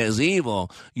MAGA as evil,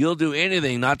 you'll do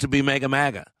anything not to be mega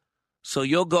MAGA. So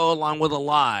you'll go along with a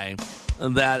lie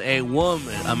that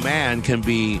a man can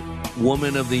be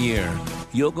woman of the year.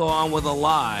 You'll go on with a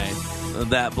lie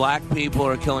that black people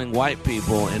are killing white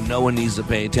people and no one needs to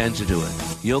pay attention to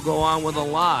it. You'll go on with a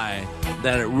lie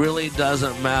that it really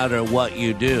doesn't matter what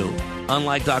you do.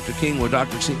 Unlike Dr. King, where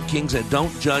Dr. King said,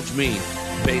 don't judge me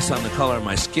based on the color of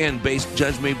my skin,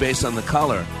 judge me based on the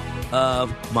color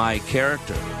of my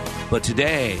character. But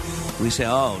today, we say,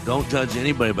 oh, don't judge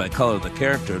anybody by the color of the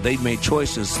character. They made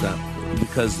choices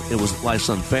because life's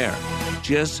unfair.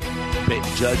 Just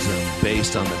judge them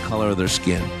based on the color of their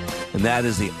skin. And that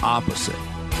is the opposite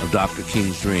of Dr.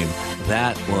 King's dream.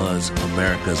 That was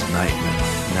America's nightmare.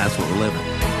 And that's what we're living.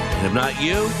 And if not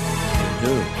you, then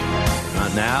who? If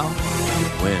not now,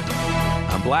 when?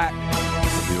 I'm Black.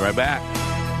 We'll be right back.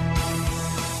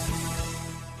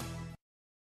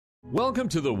 Welcome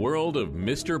to the world of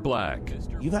Mr. Black.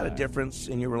 You've had a difference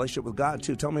in your relationship with God,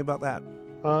 too. Tell me about that.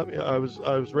 I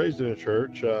was raised in a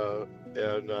church,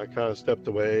 and I kind of stepped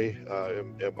away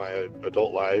in my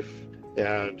adult life.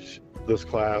 And this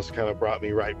class kind of brought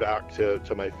me right back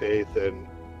to my faith, and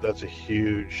that's a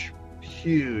huge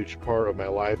part of my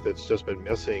life that's just been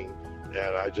missing.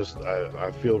 And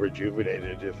I feel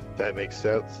rejuvenated, if that makes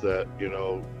sense, that,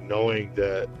 knowing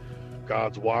that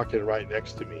God's walking right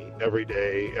next to me every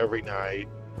day, every night.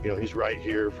 He's right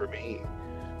here for me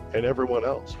and everyone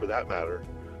else for that matter.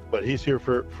 But he's here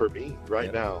for me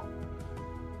right now.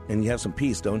 And you have some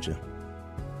peace, don't you?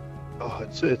 Oh,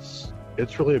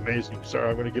 it's really amazing. Sorry,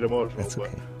 I'm going to get emotional. That's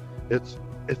okay. But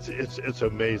it's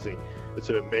amazing. It's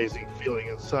an amazing feeling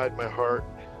inside my heart.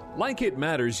 Like It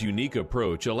Matters' unique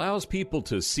approach allows people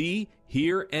to see,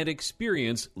 hear, and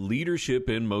experience leadership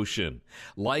in motion.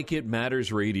 Like It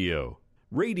Matters Radio.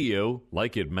 Radio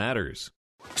like it matters.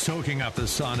 Soaking up the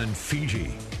sun in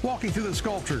Fiji, walking through the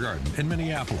Sculpture Garden in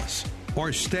Minneapolis,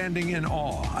 or standing in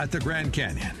awe at the Grand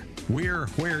Canyon. We're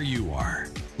where you are.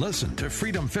 Listen to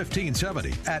Freedom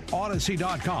 1570 at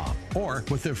Odyssey.com or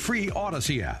with the free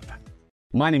Odyssey app.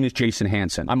 My name is Jason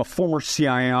Hansen. I'm a former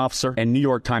CIA officer and New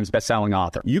York Times bestselling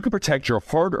author. You can protect your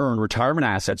hard-earned retirement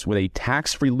assets with a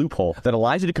tax-free loophole that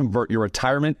allows you to convert your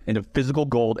retirement into physical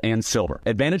gold and silver.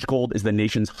 Advantage Gold is the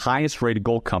nation's highest-rated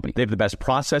gold company. They have the best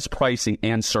process, pricing,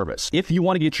 and service. If you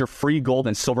want to get your free gold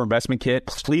and silver investment kit,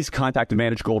 please contact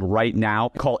Advantage Gold right now.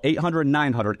 Call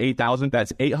 800-900-8000.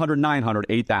 That's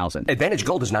 800-900-8000. Advantage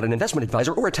Gold is not an investment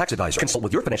advisor or a tax advisor. Consult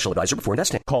with your financial advisor before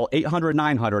investing. Call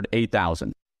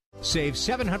 800-900-8000. Save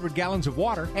 700 gallons of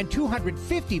water and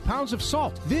 250 pounds of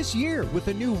salt this year with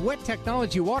the new wet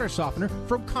technology water softener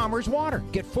from Commerce Water.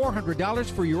 Get $400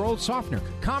 for your old softener.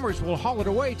 Commerce will haul it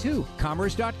away too.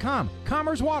 Commerce.com.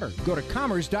 Commerce Water. Go to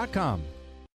Commerce.com.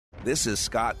 This is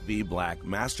Scott V. Black,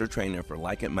 Master Trainer for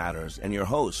Like It Matters and your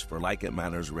host for Like It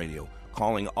Matters Radio,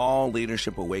 calling all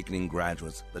Leadership Awakening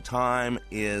graduates. The time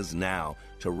is now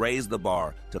to raise the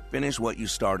bar, to finish what you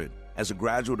started. As a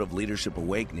graduate of Leadership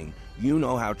Awakening, you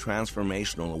know how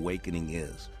transformational awakening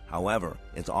is. However,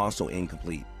 it's also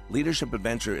incomplete. Leadership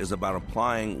Adventure is about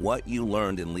applying what you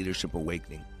learned in Leadership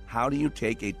Awakening. How do you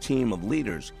take a team of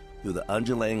leaders through the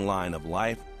undulating line of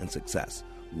life and success?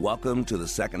 Welcome to the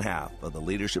second half of the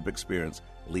Leadership Experience,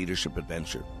 Leadership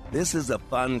Adventure. This is a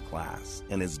fun class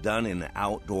and is done in an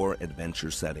outdoor adventure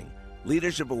setting.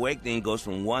 Leadership Awakening goes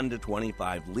from 1 to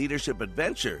 25. Leadership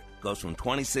Adventure goes from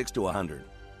 26 to 100.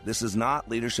 This is not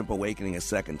Leadership Awakening a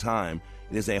second time.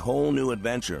 It is a whole new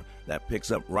adventure that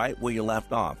picks up right where you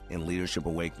left off in Leadership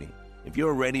Awakening. If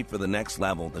you're ready for the next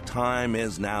level, the time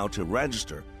is now to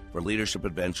register for Leadership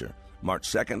Adventure, March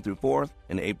 2nd through 4th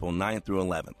and April 9th through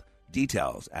 11th.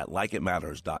 Details at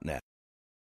likeitmatters.net.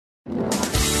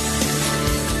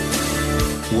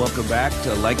 Welcome back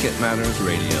to Like It Matters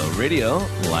Radio. Radio,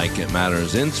 like it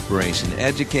matters, inspiration,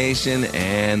 education,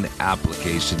 and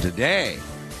application. Today,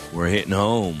 we're hitting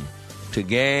home.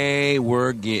 Today,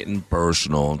 we're getting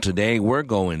personal. Today, we're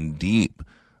going deep.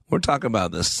 We're talking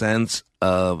about the sense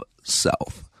of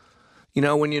self.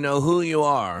 When you know who you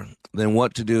are, then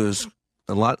what to do is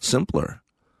a lot simpler.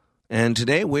 And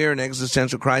today, we're in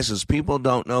existential crisis. People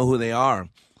don't know who they are.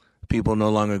 People no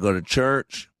longer go to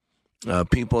church.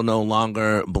 People no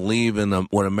longer believe in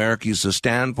what America used to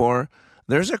stand for.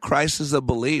 There's a crisis of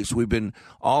beliefs.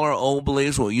 All our old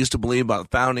beliefs, what we used to believe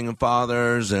about founding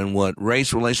fathers and what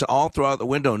race relations, all throw out the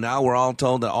window. Now we're all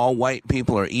told that all white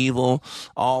people are evil.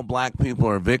 All black people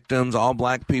are victims. All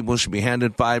black people should be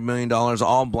handed $5 million.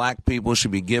 All black people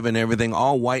should be given everything.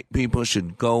 All white people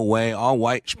should go away. All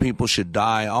white people should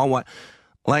die. How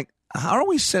are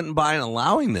we sitting by and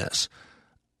allowing this?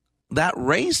 That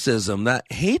racism, that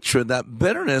hatred, that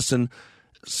bitterness, and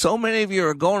so many of you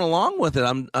are going along with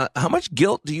it. How much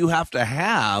guilt do you have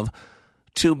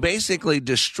to basically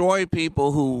destroy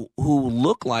people who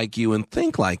look like you and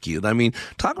think like you. I mean,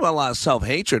 talk about a lot of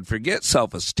self-hatred. Forget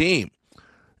self-esteem.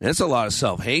 It's a lot of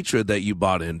self-hatred that you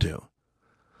bought into.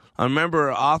 I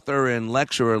remember author and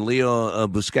lecturer Leo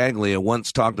Buscaglia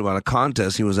once talked about a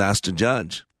contest he was asked to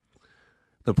judge.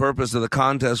 The purpose of the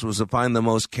contest was to find the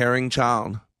most caring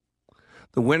child.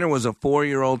 The winner was a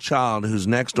 4-year-old child whose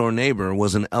next-door neighbor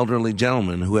was an elderly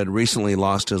gentleman who had recently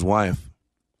lost his wife.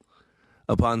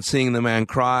 Upon seeing the man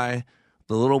cry,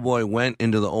 the little boy went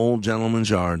into the old gentleman's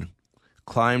yard,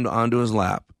 climbed onto his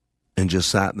lap, and just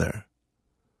sat there.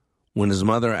 When his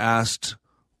mother asked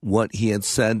what he had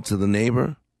said to the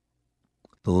neighbor,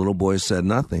 the little boy said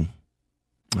nothing.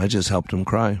 I just helped him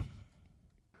cry.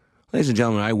 Ladies and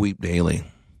gentlemen, I weep daily.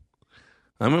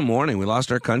 I'm in mourning. We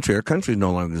lost our country. Our country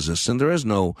no longer exists, and there is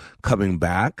no coming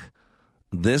back.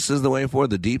 This is the way forward.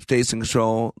 The deep state's in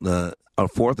control. Our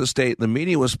fourth estate, the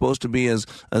media was supposed to be as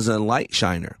a light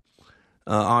shiner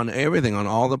on everything, on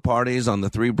all the parties, on the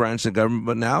three branches of government.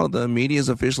 But now the media is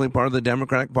officially part of the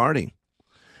Democratic Party.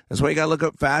 That's why you got to look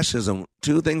up fascism.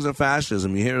 Two things of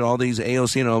fascism. You hear all these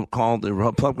AOC call the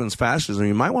Republicans fascism.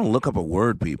 You might want to look up a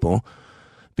word, people,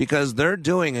 because they're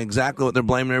doing exactly what they're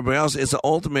blaming everybody else. It's the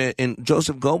ultimate in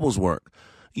Joseph Goebbels' work.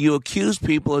 You accuse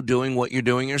people of doing what you're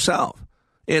doing yourself.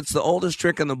 It's the oldest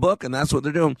trick in the book, and that's what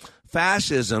they're doing.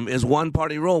 Fascism is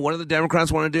one-party rule. What do the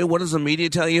Democrats want to do? What does the media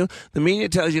tell you? The media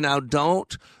tells you now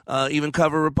don't even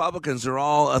cover Republicans. They're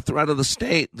all a threat of the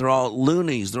state. They're all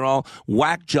loonies. They're all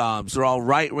whack jobs. They're all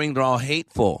right-wing. They're all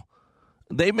hateful.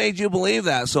 They made you believe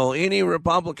that. So any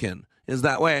Republican is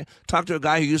that way. Talked to a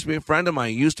guy who used to be a friend of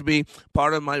mine. He used to be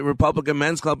part of my Republican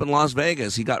men's club in Las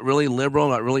Vegas. He got really liberal,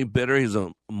 got really bitter. He's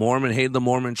a Mormon, hated the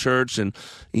Mormon church, and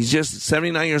he's just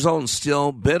 79 years old and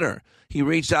still bitter. He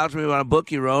reached out to me about a book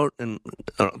he wrote and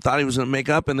thought he was going to make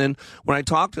up. And then when I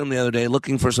talked to him the other day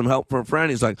looking for some help for a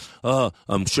friend, he's like,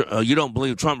 I'm sure you don't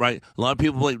believe Trump, right? A lot of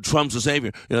people believe Trump's the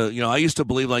savior. I used to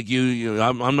believe like you.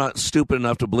 I'm not stupid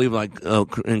enough to believe like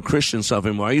in Christian stuff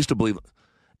anymore. I used to believe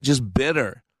just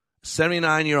bitter.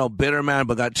 79-year-old bitter man,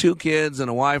 but got 2 kids and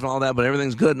a wife and all that, but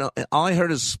everything's good. No, all I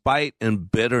heard is spite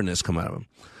and bitterness come out of him.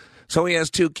 So he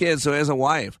has 2 kids, so he has a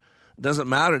wife. It doesn't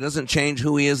matter. It doesn't change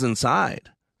who he is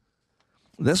inside.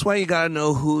 That's why you got to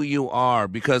know who you are,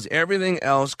 because everything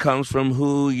else comes from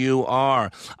who you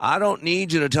are. I don't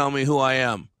need you to tell me who I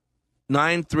am.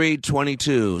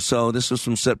 9/3/22. So this was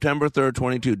from September 3rd,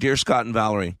 22. Dear Scott and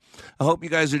Valerie, I hope you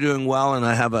guys are doing well and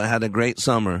I have had a great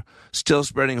summer. Still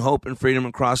spreading hope and freedom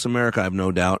across America, I have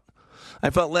no doubt. I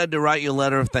felt led to write you a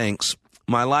letter of thanks.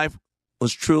 My life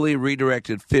was truly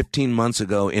redirected 15 months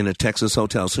ago in a Texas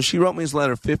hotel. So she wrote me this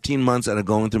letter 15 months out of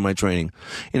going through my training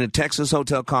in a Texas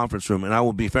hotel conference room, and I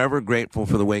will be forever grateful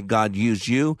for the way God used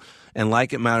you and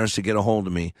Like It Matters to get a hold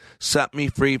of me, set me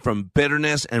free from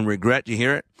bitterness and regret, you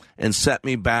hear it, and set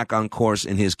me back on course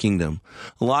in his kingdom.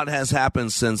 A lot has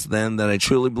happened since then that I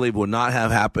truly believe would not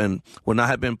have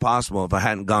been possible if I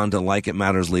hadn't gone to Like It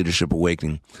Matters Leadership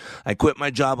Awakening. I quit my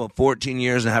job of 14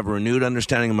 years and have a renewed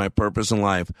understanding of my purpose in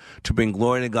life to bring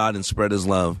glory to God and spread his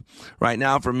love. Right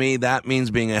now, for me, that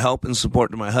means being a help and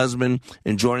support to my husband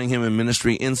and joining him in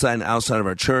ministry inside and outside of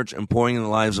our church and pouring in the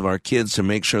lives of our kids to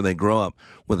make sure they grow up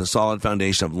with a solid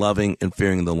foundation of loving and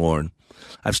fearing the Lord.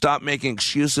 I've stopped making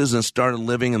excuses and started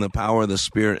living in the power of the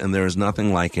Spirit, and there is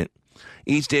nothing like it.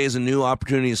 Each day is a new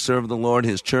opportunity to serve the Lord,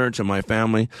 his church, and my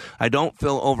family. I don't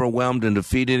feel overwhelmed and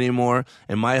defeated anymore,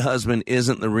 and my husband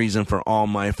isn't the reason for all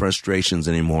my frustrations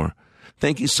anymore.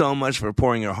 Thank you so much for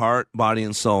pouring your heart, body,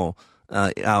 and soul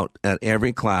out at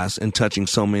every class and touching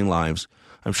so many lives.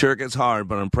 I'm sure it gets hard,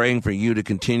 but I'm praying for you to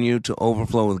continue to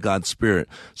overflow with God's Spirit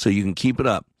so you can keep it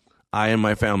up. I and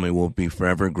my family will be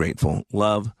forever grateful.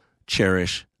 Love,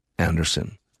 Cherish,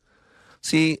 Anderson.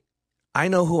 See, I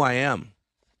know who I am.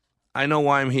 I know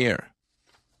why I'm here.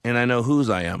 And I know whose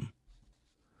I am.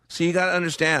 So you got to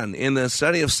understand, in the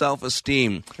study of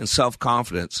self-esteem and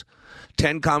self-confidence,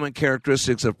 10 common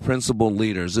characteristics of principled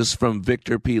leaders. This is from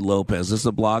Victor P. Lopez. This is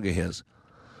a blog of his.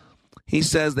 He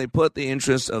says they put the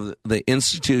interests of the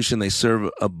institution they serve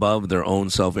above their own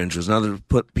self-interest. In other words,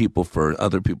 put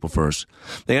other people first.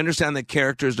 They understand that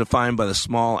character is defined by the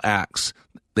small acts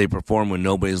they perform when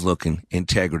nobody's looking.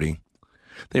 Integrity.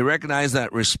 They recognize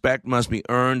that respect must be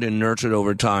earned and nurtured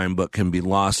over time, but can be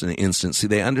lost in an instant. See,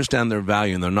 they understand their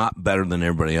value, and they're not better than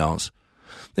everybody else.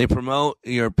 They promote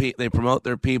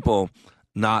their people,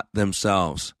 not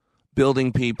themselves.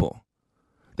 Building people.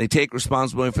 They take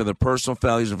responsibility for their personal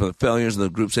failures and for the failures of the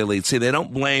groups they lead. See, they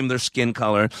don't blame their skin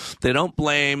color. They don't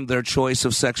blame their choice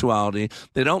of sexuality.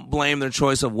 They don't blame their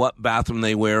choice of what bathroom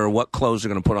they wear or what clothes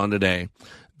they're going to put on today.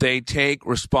 They take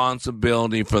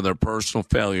responsibility for their personal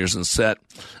failures and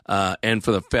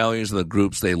for the failures of the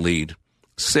groups they lead.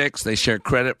 6, they share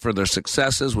credit for their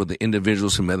successes with the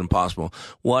individuals who made them possible.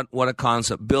 What a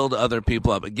concept. Build other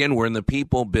people up. Again, we're in the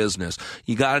people business.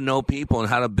 You got to know people and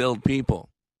how to build people.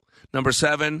 Number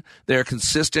 7, they're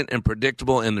consistent and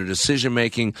predictable in their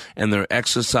decision-making and their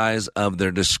exercise of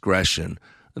their discretion.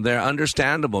 They're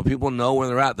understandable. People know where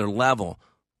they're at. They're level.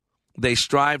 They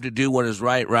strive to do what is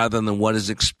right rather than what is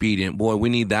expedient. Boy, we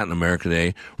need that in America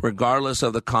today, regardless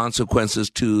of the consequences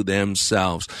to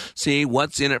themselves. See,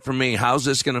 what's in it for me? How's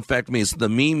this going to affect me? It's the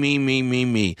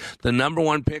me. The number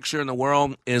one picture in the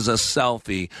world is a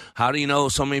selfie. How do you know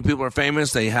so many people are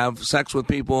famous? They have sex with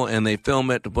people and they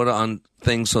film it to put it on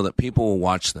things so that people will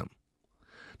watch them.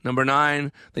 Number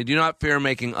 9, they do not fear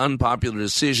making unpopular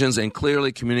decisions and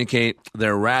clearly communicate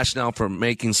their rationale for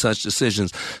making such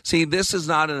decisions. See, this is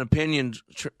not an opinion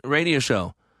radio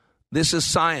show. This is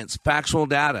science, factual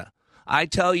data. I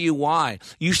tell you why.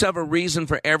 You should have a reason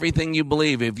for everything you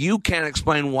believe. If you can't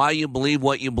explain why you believe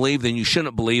what you believe, then you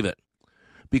shouldn't believe it.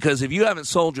 Because if you haven't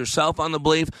sold yourself on the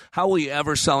belief, how will you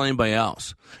ever sell anybody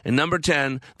else? And number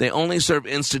 10, they only serve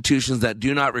institutions that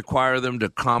do not require them to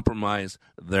compromise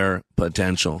their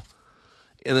potential.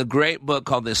 In a great book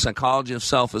called The Psychology of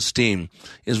Self-Esteem,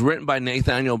 is written by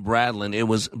Nathaniel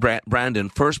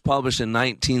Branden, first published in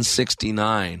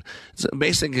 1969. It's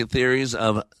basically theories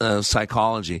of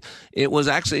psychology. It was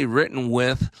actually written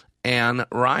with Ayn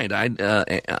Rand.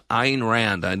 Ayn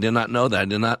Rand. I did not know that. I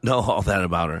did not know all that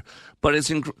about her. But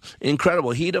it's incredible.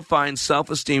 He defines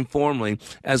self-esteem formally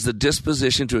as the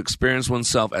disposition to experience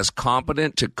oneself as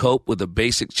competent to cope with the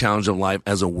basic challenge of life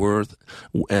as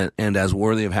and as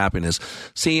worthy of happiness.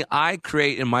 See, I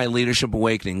create in my Leadership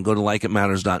Awakening, go to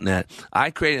likeitmatters.net, I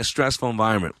create a stressful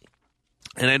environment.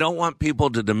 And I don't want people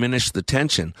to diminish the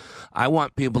tension. I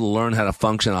want people to learn how to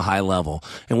function at a high level.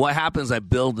 And what happens, I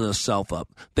build themselves up.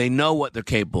 They know what they're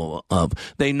capable of.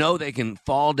 They know they can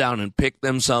fall down and pick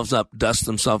themselves up, dust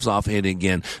themselves off, hit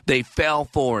again. They fail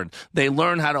forward. They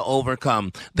learn how to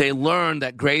overcome. They learn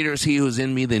that greater is he who is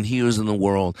in me than he who is in the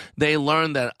world. They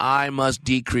learn that I must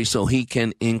decrease so he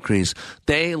can increase.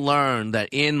 They learn that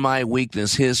in my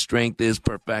weakness, his strength is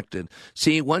perfected.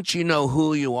 See, once you know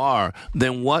who you are,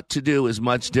 then what to do is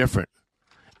much different.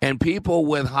 And people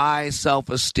with high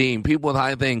self-esteem, people with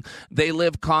high thing, they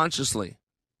live consciously.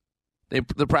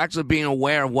 The practice of being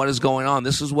aware of what is going on.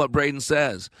 This is what Braden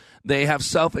says. They have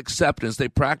self-acceptance. They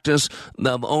practice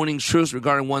of owning truths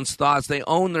regarding one's thoughts. They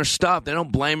own their stuff. They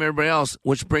don't blame everybody else,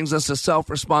 which brings us to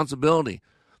self-responsibility.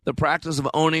 The practice of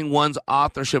owning one's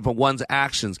authorship of one's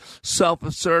actions,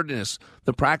 self-assertiveness,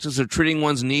 the practice of treating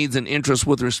one's needs and interests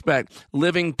with respect,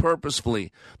 living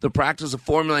purposefully, the practice of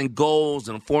formulating goals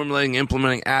and formulating and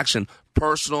implementing action,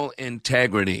 personal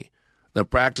integrity, the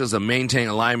practice of maintaining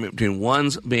alignment between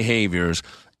one's behaviors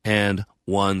and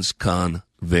one's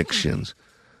convictions.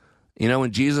 You know,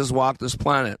 when Jesus walked this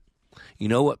planet, you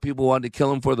know what people wanted to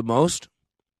kill him for the most?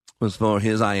 It was for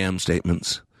his I am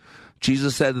statements.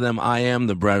 Jesus said to them, I am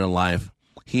the bread of life.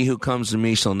 He who comes to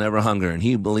me shall never hunger, and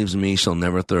he who believes in me shall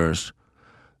never thirst.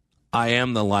 I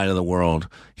am the light of the world.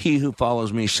 He who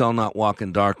follows me shall not walk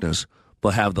in darkness,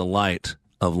 but have the light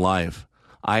of life.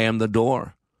 I am the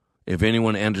door. If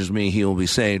anyone enters me, he will be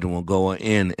saved and will go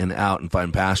in and out and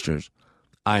find pastures.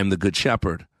 I am the good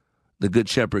shepherd. The good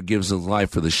shepherd gives his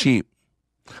life for the sheep.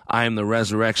 I am the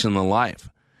resurrection and the life.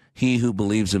 He who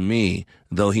believes in me,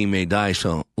 though he may die,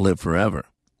 shall live forever.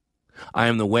 I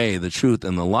am the way, the truth,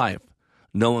 and the life.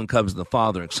 No one comes to the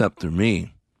Father except through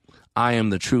me. I am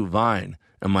the true vine,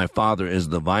 and my Father is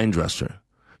the vine dresser.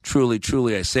 Truly,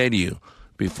 truly, I say to you,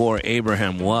 before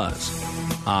Abraham was,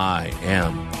 I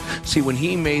am. See, when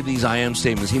he made these I am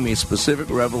statements, he made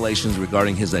specific revelations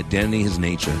regarding his identity, his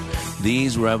nature.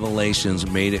 These revelations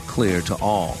made it clear to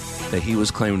all that he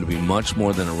was claiming to be much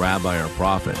more than a rabbi or a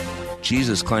prophet.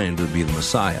 Jesus claimed to be the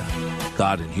Messiah,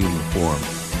 God in human form.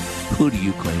 Who do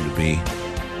you claim to be?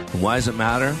 And why does it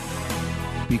matter?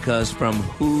 Because from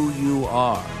who you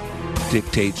are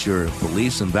dictates your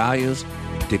beliefs and values,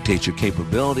 dictates your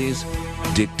capabilities,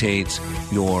 dictates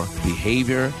your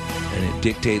behavior, and it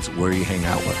dictates where you hang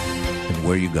out with and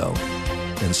where you go.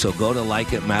 And so go to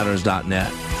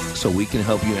likeitmatters.net so we can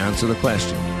help you answer the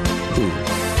question, who am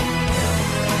I?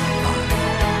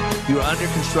 You are under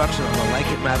construction on the Like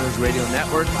It Matters Radio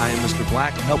Network. I am Mr.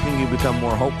 Black, helping you become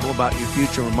more hopeful about your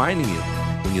future, reminding you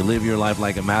when you live your life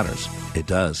like it matters, it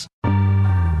does.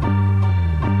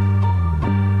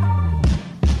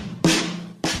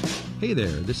 Hey there,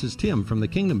 this is Tim from the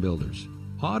Kingdom Builders.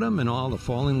 Autumn and all the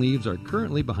falling leaves are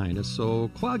currently behind us, so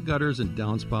clogged gutters and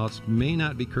downspouts may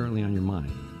not be currently on your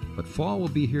mind. But fall will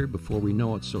be here before we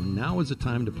know it, so now is the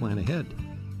time to plan ahead.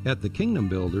 At the Kingdom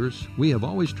Builders, we have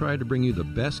always tried to bring you the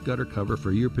best gutter cover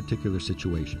for your particular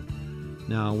situation.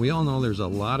 Now, we all know there's a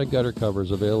lot of gutter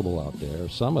covers available out there.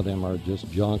 Some of them are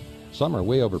just junk, some are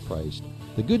way overpriced.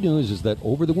 The good news is that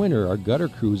over the winter, our gutter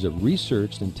crews have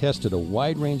researched and tested a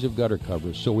wide range of gutter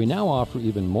covers, so we now offer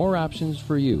even more options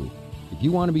for you. If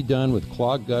you want to be done with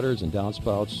clogged gutters and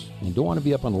downspouts and don't want to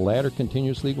be up on the ladder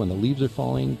continuously when the leaves are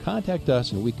falling, contact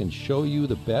us and we can show you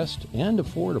the best and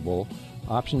affordable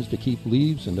options to keep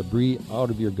leaves and debris out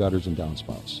of your gutters and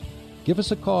downspouts. Give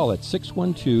us a call at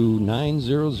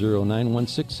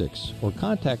 612-900-9166 or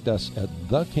contact us at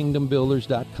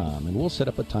thekingdombuilders.com and we'll set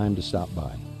up a time to stop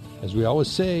by. As we always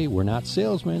say, we're not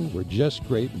salesmen, we're just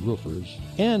great roofers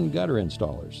and gutter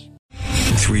installers.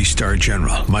 3-star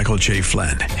General Michael J.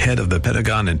 Flynn, head of the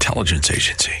Pentagon Intelligence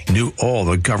Agency, knew all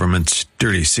the government's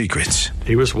dirty secrets.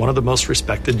 He was one of the most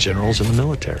respected generals in the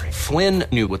military. Flynn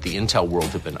knew what the intel world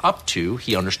had been up to.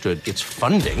 He understood its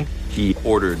funding. He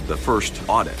ordered the first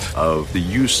audit of the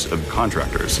use of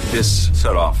contractors. This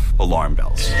set off alarm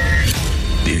bells.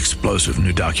 The explosive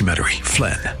new documentary,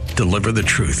 Flynn, Deliver the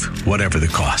Truth, Whatever the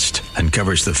Cost,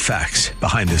 uncovers the facts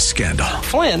behind this scandal.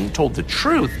 Flynn told the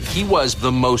truth. He was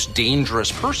the most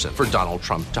dangerous person for Donald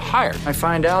Trump to hire. I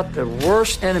find out the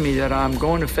worst enemy that I'm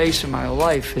going to face in my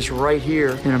life is right here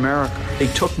in America. They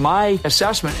took my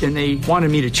assessment and they wanted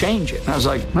me to change it. And I was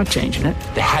like, I'm not changing it.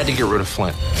 They had to get rid of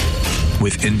Flynn.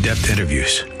 With in-depth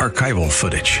interviews, archival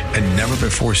footage, and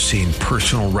never-before-seen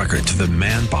personal records of the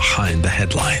man behind the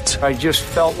headlines. I just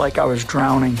felt like I was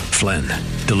drowning. Flynn,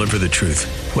 Deliver the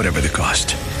Truth, Whatever the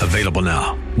Cost. Available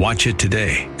now. Watch it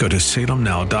today. Go to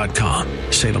salemnow.com.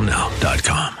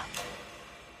 salemnow.com.